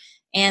later.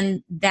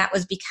 And that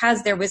was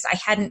because I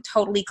hadn't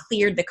totally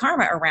cleared the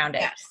karma around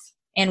it. Yes.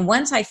 And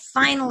once I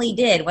finally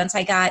did, once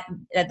I got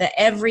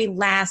every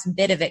last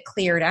bit of it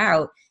cleared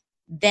out,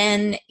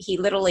 then he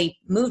literally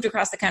moved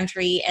across the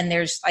country and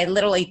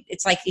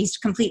it's like he's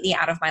completely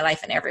out of my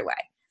life in every way,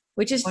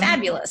 which is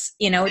fabulous.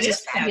 You know, it's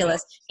just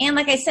fabulous. And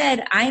like I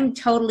said, I'm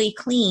totally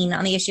clean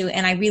on the issue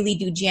and I really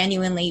do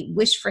genuinely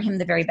wish for him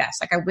the very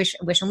best. Like I wish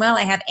him well.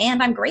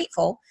 And I'm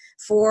grateful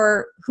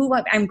for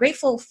I'm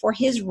grateful for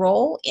his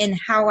role in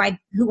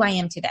who I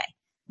am today.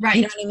 Right.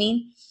 You know what I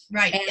mean?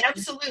 Right. And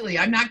absolutely.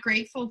 I'm not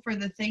grateful for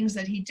the things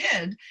that he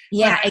did.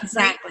 Yeah, but I'm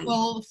exactly.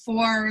 Grateful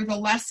for the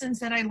lessons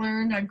that I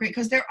learned. I'm great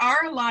because there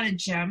are a lot of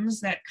gems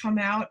that come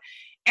out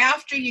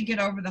after you get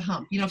over the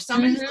hump. You know, if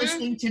somebody's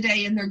listening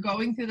today and they're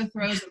going through the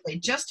throes that they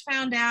just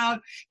found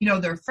out, you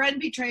know, their friend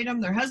betrayed them,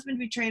 their husband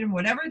betrayed them,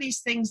 whatever these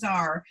things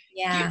are,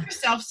 give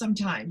yourself some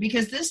time,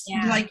 because this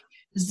like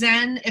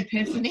Zen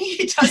epiphany,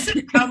 it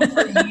doesn't come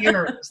for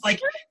years. Like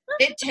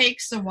it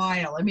takes a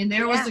while. I mean,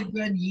 there was a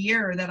good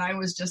year that I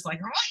was just like,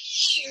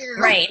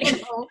 right. You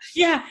know?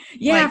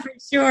 Yeah, for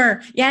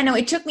sure. Yeah, no,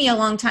 it took me a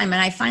long time.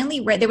 And I finally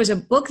read, there was a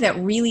book that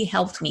really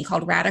helped me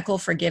called Radical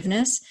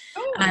Forgiveness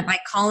by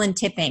Colin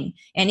Tipping.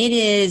 And it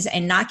is a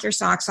knock your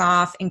socks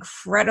off,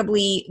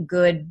 incredibly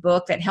good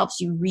book that helps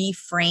you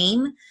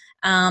reframe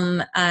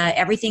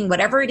everything,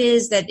 whatever it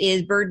is that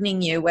is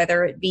burdening you,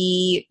 whether it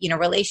be, you know,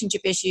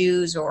 relationship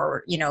issues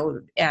or,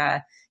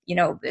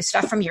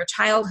 stuff from your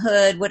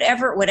childhood,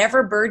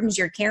 whatever burdens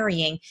you're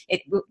carrying,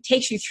 it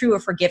takes you through a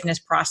forgiveness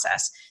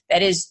process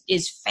that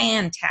is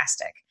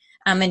fantastic.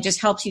 And just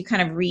helps you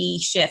kind of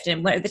reshift.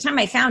 And at the time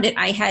I found it,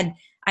 I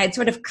had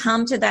sort of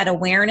come to that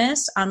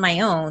awareness on my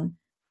own,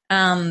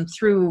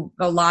 through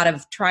a lot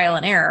of trial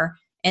and error.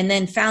 And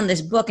then found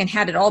this book and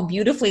had it all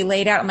beautifully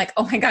laid out. I'm like,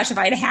 oh my gosh, if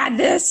I'd had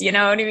this, you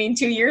know what I mean,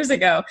 2 years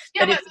ago.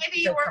 Yeah, but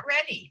maybe you weren't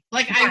ready.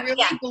 Like, I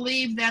really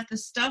believe that the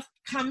stuff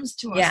comes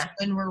to us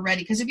when we're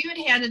ready. Because if you had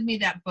handed me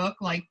that book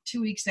like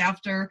 2 weeks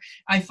after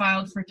I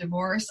filed for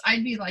divorce,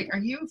 I'd be like, are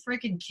you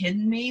freaking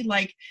kidding me?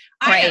 Like,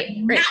 I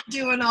am not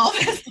doing all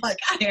this. Like,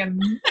 I am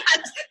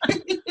not.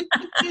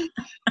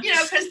 You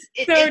know, because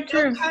it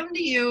will come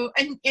to you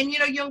and you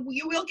know,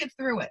 you will get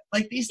through it.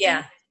 Like these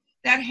things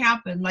that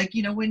happen, like,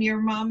 you know, when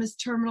your mom is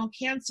terminal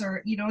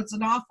cancer, you know, it's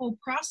an awful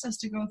process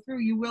to go through.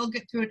 You will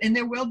get through it, and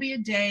there will be a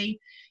day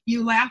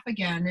you laugh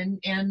again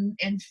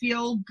and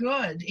feel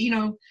good. You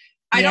know,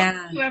 I don't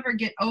think you ever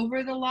get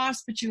over the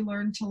loss, but you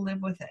learn to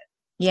live with it.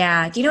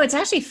 Yeah. You know, it's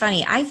actually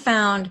funny. I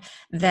found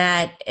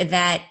that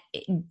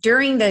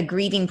during the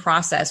grieving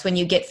process, when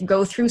you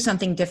go through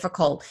something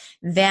difficult,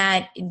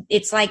 that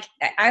it's like,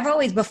 I've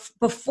always,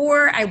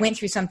 before I went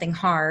through something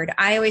hard,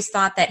 I always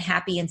thought that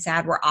happy and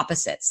sad were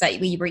opposites,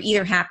 that you were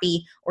either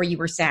happy or you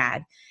were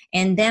sad.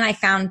 And then I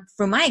found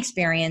from my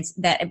experience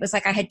that it was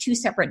like I had two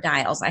separate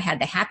dials. I had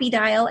the happy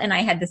dial and I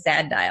had the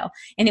sad dial.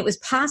 And it was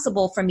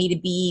possible for me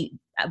to be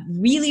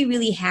really,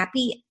 really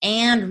happy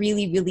and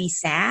really, really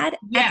sad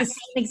at the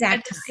same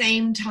exact time.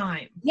 Same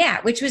time. Yeah,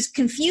 which was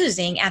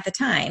confusing at the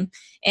time.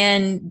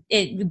 And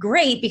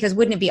great, because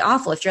wouldn't it be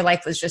awful if your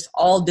life was just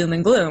all doom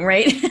and gloom,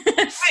 right?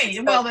 Right.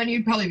 So, well, then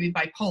you'd probably be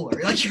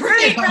bipolar. Like,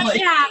 right. Like,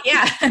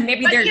 yeah.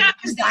 Maybe their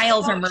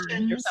dials are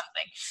merged or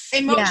something.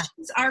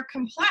 Emotions are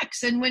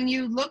complex. And when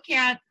you look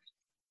at,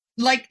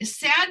 like,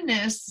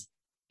 sadness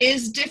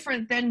is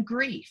different than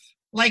grief.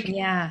 Like,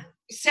 Yeah.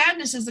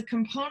 sadness is a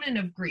component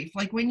of grief.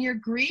 Like when you're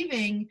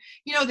grieving,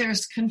 you know,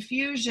 there's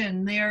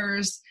confusion,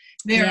 there's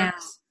Yeah.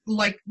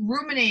 like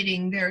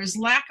ruminating, there's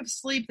lack of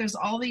sleep, there's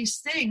all these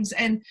things.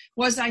 And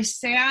was I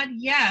sad?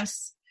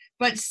 Yes.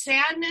 But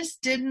sadness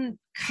didn't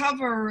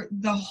cover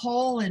the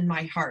hole in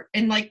my heart.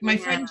 And like my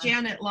friend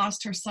Janet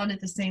lost her son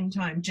at the same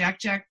time. Jack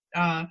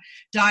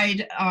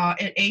died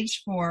at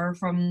age 4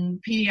 from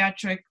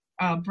pediatric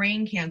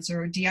brain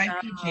cancer,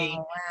 DIPG.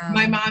 Oh, wow.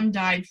 My mom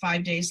died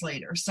 5 days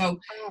later. So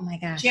Oh my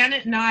gosh.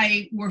 Janet and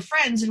I were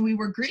friends, and we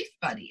were grief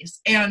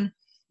buddies. And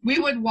we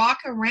would walk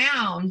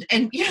around,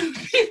 and you know,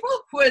 people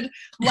would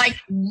like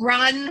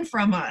run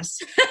from us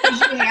because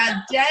you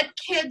had dead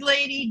kid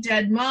lady,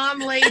 dead mom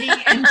lady,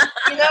 and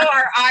you know,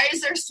 our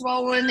eyes are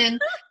swollen,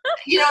 and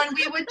you know, and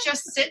we would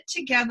just sit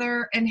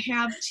together and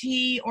have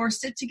tea or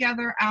sit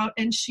together out,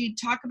 and she'd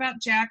talk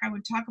about Jack, I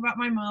would talk about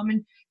my mom,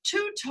 and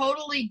 2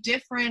 totally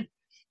different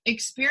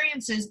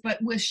experiences, but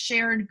with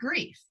shared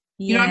grief.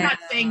 You know, I'm not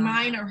saying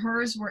mine or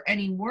hers were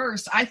any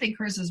worse. I think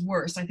hers is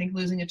worse. I think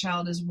losing a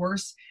child is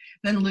worse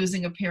than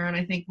losing a parent.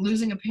 I think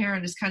losing a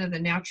parent is kind of the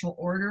natural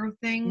order of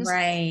things.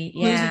 Right.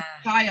 Losing Yeah.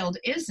 a child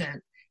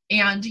isn't.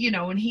 And, you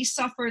know, and he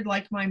suffered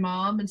like my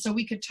mom. And so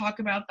we could talk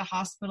about the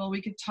hospital.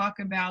 We could talk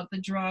about the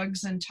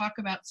drugs and talk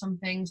about some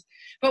things.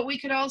 But we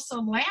could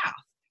also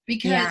laugh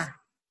because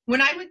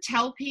when I would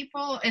tell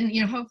people, and,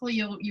 you know, hopefully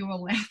you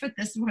will laugh at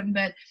this one,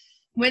 but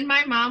when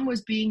my mom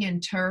was being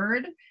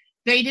interred,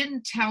 they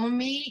didn't tell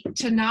me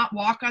to not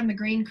walk on the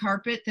green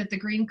carpet, that the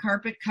green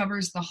carpet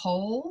covers the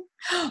hole.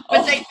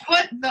 But they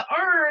put the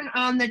urn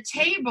on the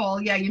table.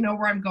 Yeah, you know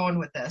where I'm going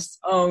with this.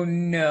 Oh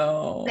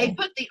no. They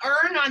put the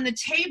urn on the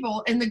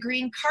table and the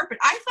green carpet.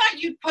 I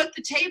thought you'd put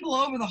the table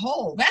over the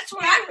hole. That's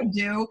what I would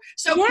do.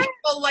 So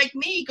people like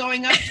me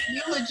going up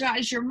to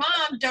eulogize your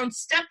mom don't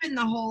step in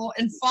the hole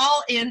and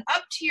fall in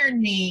up to your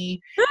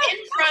knee in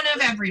front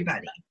of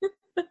everybody.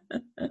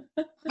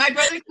 My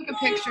brother took a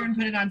picture and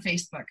put it on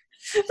Facebook.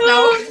 So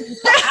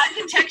I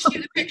can text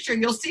you the picture.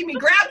 You'll see me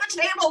grab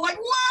the table like,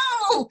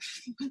 whoa!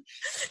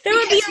 That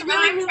would be a Because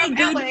really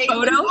good LA,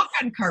 photo. we walk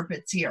on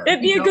carpets here.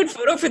 That'd be you a know? good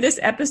photo for this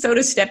episode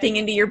of Stepping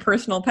into Your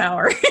Personal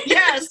Power.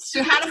 Yes,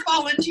 so How to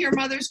Fall into Your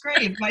Mother's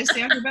Grave by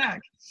Sandra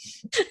Beck.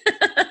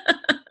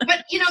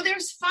 But, you know,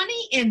 there's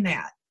funny in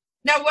that.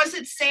 Now, was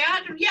it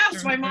sad?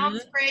 Yes, my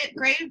mom's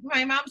grave,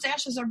 my mom's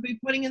ashes are be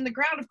putting in the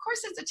ground. Of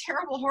course, it's a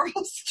terrible,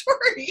 horrible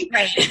story.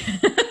 Right.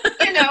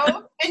 You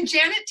know, and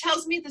Janet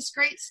tells me this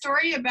great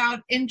story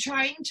about in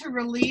trying to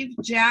relieve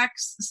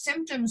Jack's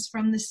symptoms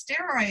from the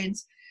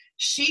steroids,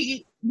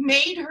 she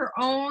made her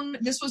own,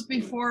 this was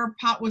before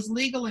pot was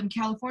legal in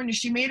California,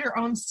 she made her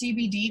own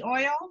CBD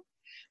oil.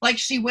 Like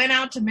she went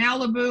out to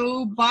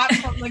Malibu, bought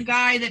from the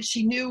guy that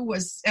she knew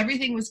was,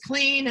 everything was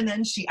clean, and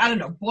then she, I don't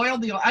know,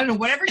 boiled the oil, I don't know,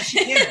 whatever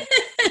she did.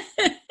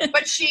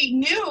 But she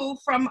knew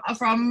from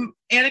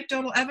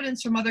anecdotal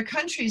evidence from other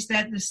countries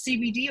that the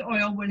CBD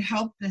oil would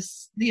help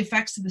the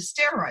effects of the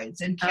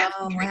steroids, and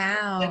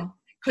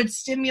could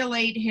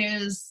stimulate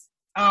his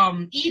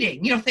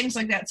eating, you know, things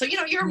like that. So, you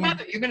know, you're a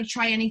mother, you're going to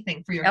try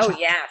anything for your child. Oh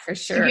yeah, for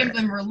sure. To give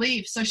them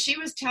relief. So she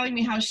was telling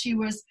me how she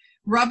was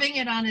rubbing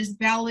it on his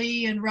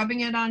belly and rubbing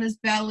it on his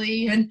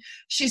belly. And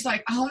she's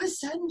like, all of a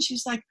sudden,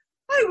 she's like,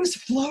 I was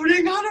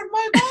floating out of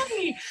my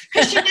body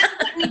because she didn't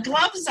put any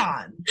gloves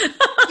on.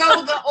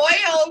 So the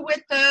oil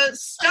with the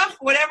stuff,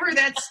 whatever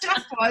that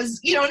stuff was,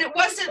 you know, and it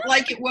wasn't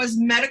like it was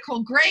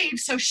medical grade.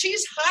 So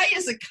she's high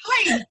as a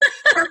kite.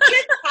 Her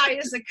kid's high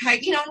as a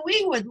kite, you know, and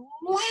we would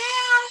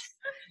laugh,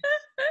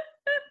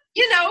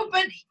 you know,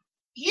 but,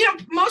 you know,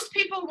 most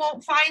people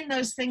won't find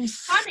those things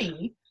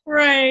funny.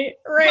 Right.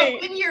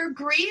 But when you're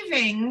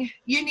grieving,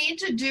 you need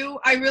to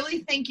I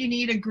really think you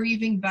need a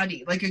grieving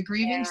buddy, like a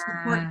grieving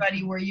support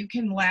buddy where you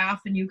can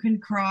laugh and you can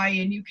cry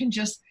and you can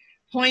just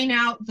point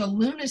out the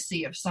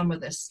lunacy of some of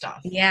this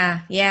stuff.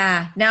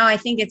 Yeah. No, I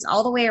think it's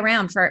all the way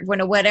around for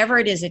whatever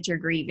it is that you're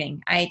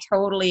grieving. I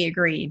totally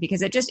agree,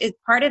 because it's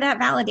part of that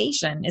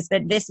validation is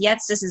that this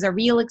is a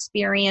real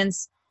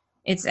experience.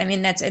 That's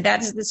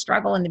the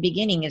struggle in the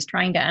beginning, is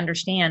trying to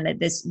understand that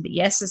this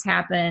has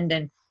happened,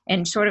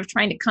 and sort of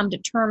trying to come to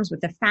terms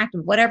with the fact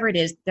of whatever it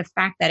is, the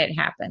fact that it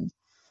happened.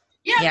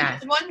 Yeah.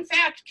 Because one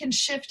fact can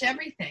shift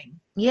everything.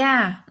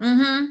 Yeah.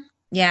 Mm-hmm.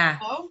 Yeah.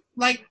 You know?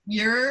 Like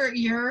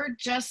you're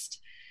just,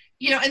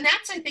 you know, and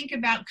that's, I think,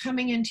 about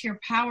coming into your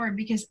power,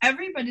 because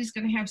everybody's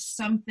going to have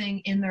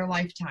something in their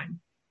lifetime.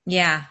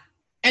 Yeah.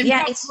 And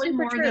it's probably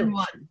more than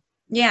one.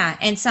 Yeah.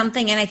 And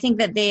I think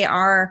that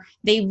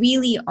they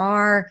really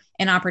are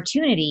an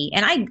opportunity.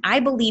 And I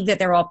believe that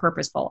they're all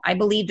purposeful. I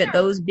believe that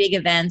those big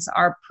events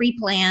are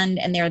pre-planned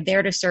and they're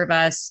there to serve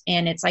us.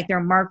 And it's like they're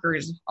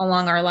markers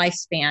along our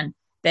lifespan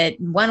that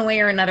one way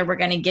or another, we're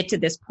going to get to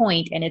this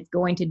point, and it's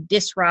going to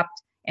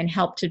disrupt and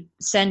help to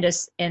send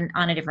us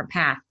on a different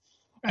path.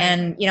 Right.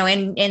 And, you know,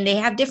 and they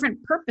have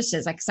different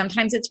purposes. Like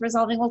sometimes it's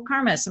resolving old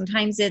karma.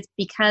 Sometimes it's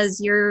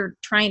because you're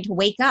trying to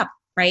wake up,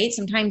 right?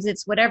 Sometimes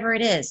it's whatever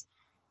it is.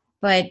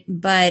 but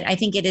I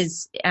think it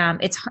is,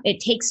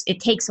 it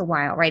takes a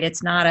while, right?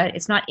 It's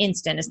not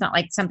instant. It's not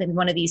like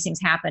one of these things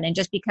happen. And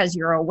just because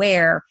you're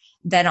aware,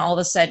 then all of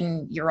a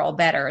sudden you're all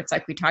better. It's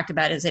like we talked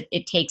about, is it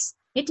takes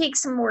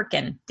some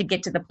working to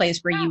get to the place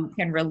where you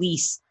can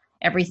release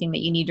everything that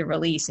you need to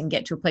release and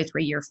get to a place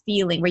where you're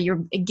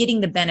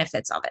getting the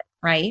benefits of it.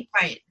 Right.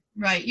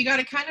 Right. You got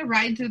to kind of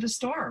ride through the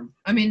storm.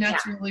 I mean,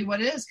 that's really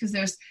what it is. Cause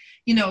there's,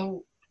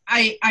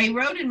 I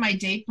wrote in my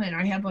day planner,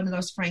 I have one of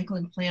those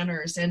Franklin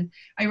planners, and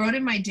I wrote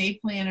in my day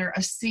planner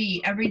a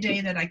C every day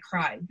that I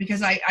cried,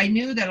 because I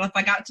knew that if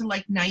I got to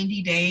like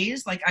 90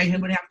 days, like I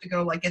would have to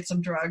go like get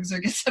some drugs or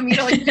get some,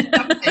 like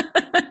something.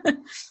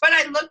 But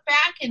I look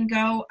back and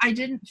go, I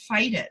didn't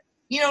fight it.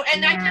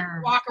 And I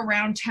didn't walk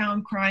around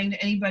town crying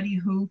to anybody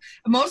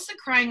most of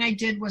the crying I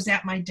did was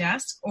at my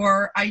desk,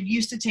 or I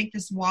used to take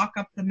this walk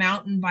up the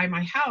mountain by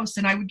my house,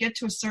 and I would get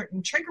to a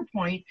certain trigger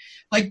point,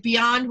 like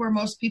beyond where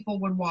most people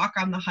would walk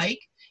on the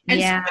hike,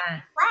 and so I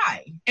would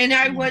cry. And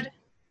I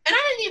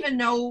didn't even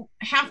know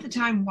half the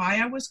time why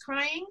I was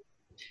crying,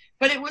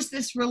 but it was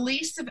this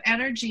release of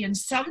energy. And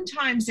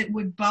sometimes it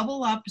would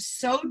bubble up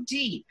so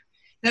deep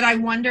that I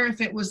wonder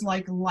if it was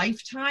like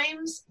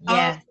lifetimes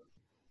of,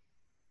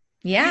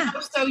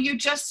 so you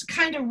just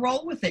kind of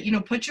roll with it,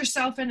 put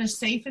yourself in a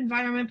safe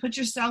environment, put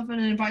yourself in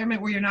an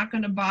environment where you're not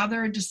going to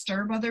bother or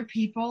disturb other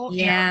people.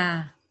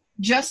 Yeah.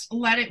 Just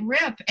let it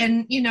rip.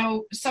 And,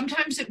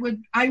 sometimes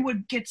I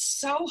would get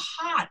so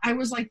hot. I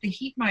was like the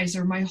heat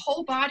miser. My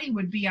whole body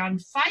would be on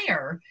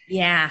fire.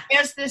 Yeah.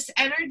 As this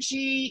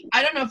energy,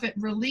 I don't know if it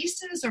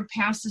releases or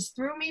passes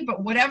through me,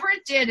 but whatever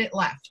it did, it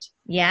left.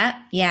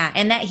 Yeah. Yeah.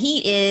 And that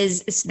heat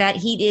is,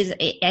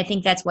 I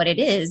think that's what it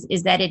is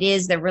that it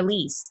is the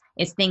release.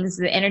 It's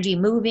the energy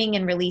moving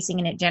and releasing,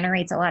 and it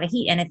generates a lot of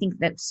heat. And I think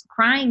that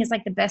crying is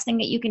like the best thing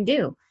that you can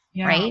do,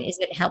 right? Is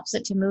it helps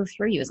it to move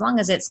through you, as long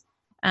as it's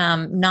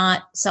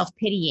not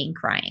self-pitying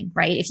crying,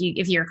 right?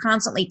 If you're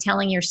constantly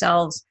telling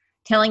yourself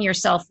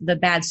the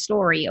bad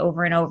story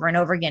over and over and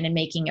over again and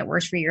making it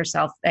worse for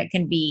yourself, that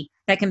can be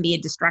a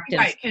destructive.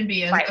 Right, can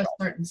be a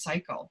certain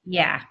cycle.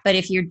 Yeah, but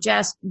if you're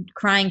just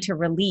crying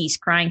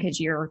because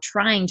you're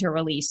trying to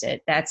release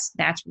it, that's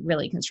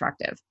really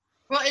constructive.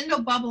 Well, and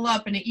they'll bubble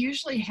up, and it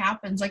usually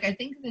happens. Like, I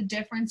think the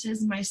difference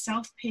is my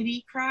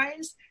self-pity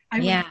cries,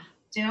 I would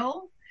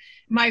still.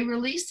 My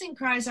releasing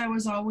cries, I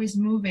was always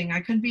moving.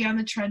 I could be on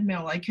the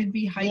treadmill. I could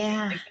be hiking.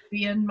 I could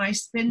be in my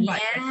spin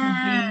bike.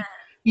 I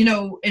could be,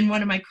 in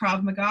one of my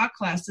Krav Maga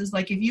classes.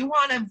 Like, if you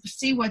want to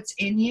see what's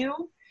in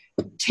you,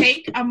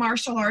 take a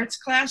martial arts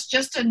class,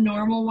 just a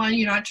normal one.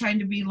 You're not trying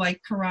to be like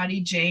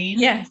Karate Jane.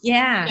 Yeah.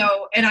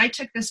 And I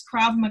took this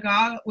Krav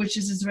Maga, which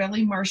is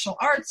Israeli martial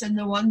arts, and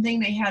the one thing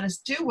they had us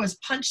do was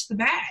punch the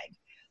bag.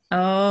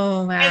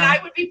 Oh, wow. And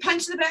I would be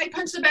punch the bag,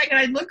 and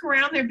I'd look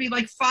around, there'd be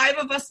like 5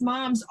 of us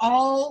moms,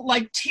 all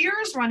like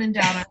tears running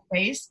down our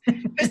face,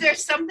 because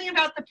there's something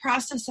about the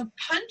process of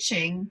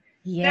punching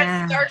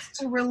that starts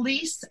to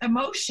release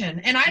emotion.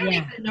 And I don't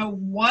even know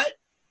what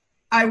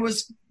I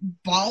was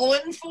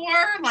bawling for.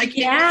 Like,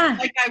 it wasn't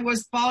like I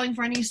was bawling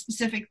for any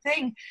specific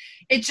thing.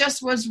 It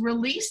just was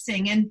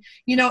releasing. And,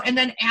 and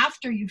then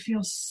after, you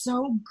feel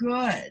so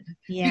good.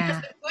 Yeah.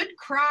 Because a good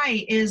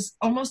cry is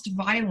almost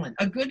violent.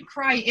 A good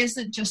cry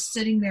isn't just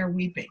sitting there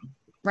weeping.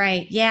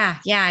 Right. Yeah.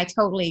 Yeah. I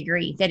totally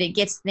agree that it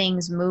gets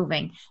things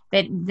moving,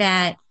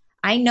 that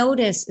I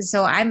notice.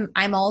 So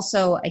I'm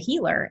also a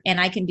healer, and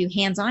I can do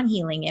hands-on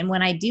healing. And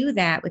when I do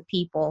that with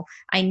people,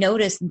 I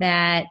notice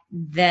that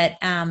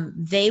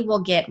they will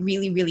get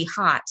really, really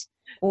hot,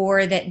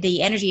 or that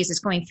the energy as it's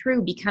going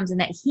through becomes, and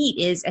that heat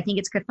is, I think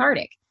it's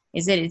cathartic,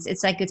 is that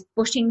it's like it's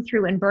pushing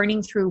through and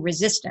burning through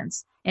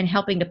resistance and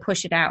helping to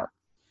push it out.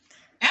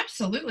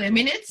 Absolutely. I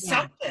mean, it's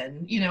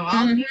something,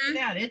 I'll give you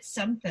that. It's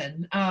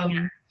something.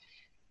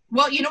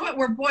 Well, you know what?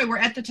 We're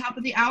at the top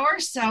of the hour,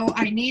 so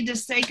I need to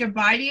say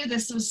goodbye to you.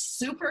 This was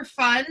super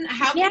fun.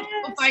 How can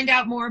people find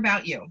out more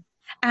about you?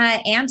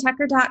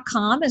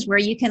 AnnTucker.com is where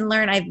you can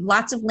learn. I have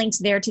lots of links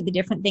there to the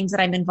different things that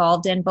I'm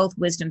involved in, both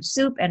Wisdom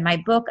Soup and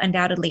my book,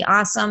 Undoubtedly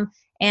Awesome,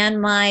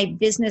 and my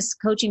business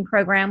coaching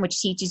program, which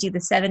teaches you the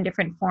 7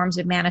 different forms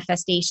of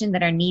manifestation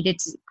that are needed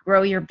to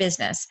grow your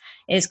business.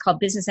 It is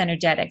called Business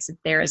Energetics. It's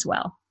there as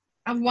well.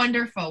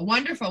 Wonderful.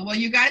 Wonderful. Well,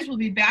 you guys will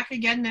be back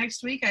again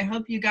next week. I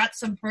hope you got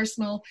some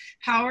personal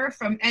power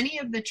from any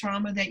of the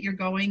trauma that you're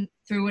going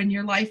through in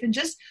your life, and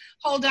just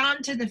hold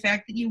on to the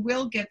fact that you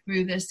will get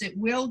through this. It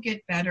will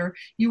get better.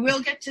 You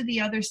will get to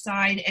the other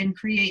side and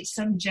create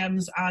some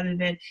gems out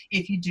of it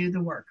if you do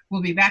the work.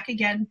 We'll be back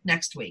again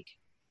next week.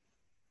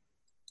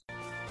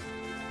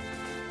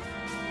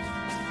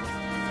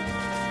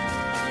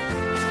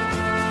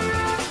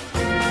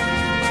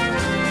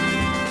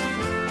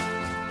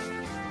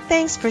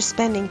 Thanks for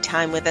spending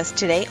time with us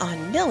today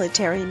on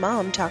Military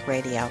Mom Talk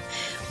Radio.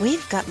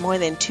 We've got more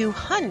than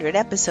 200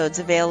 episodes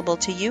available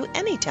to you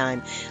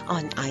anytime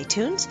on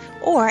iTunes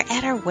or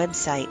at our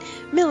website,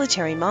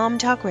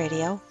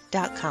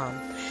 militarymomtalkradio.com.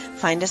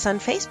 Find us on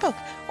Facebook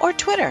or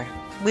Twitter.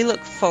 We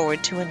look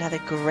forward to another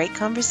great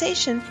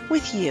conversation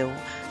with you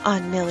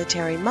on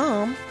Military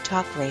Mom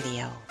Talk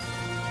Radio.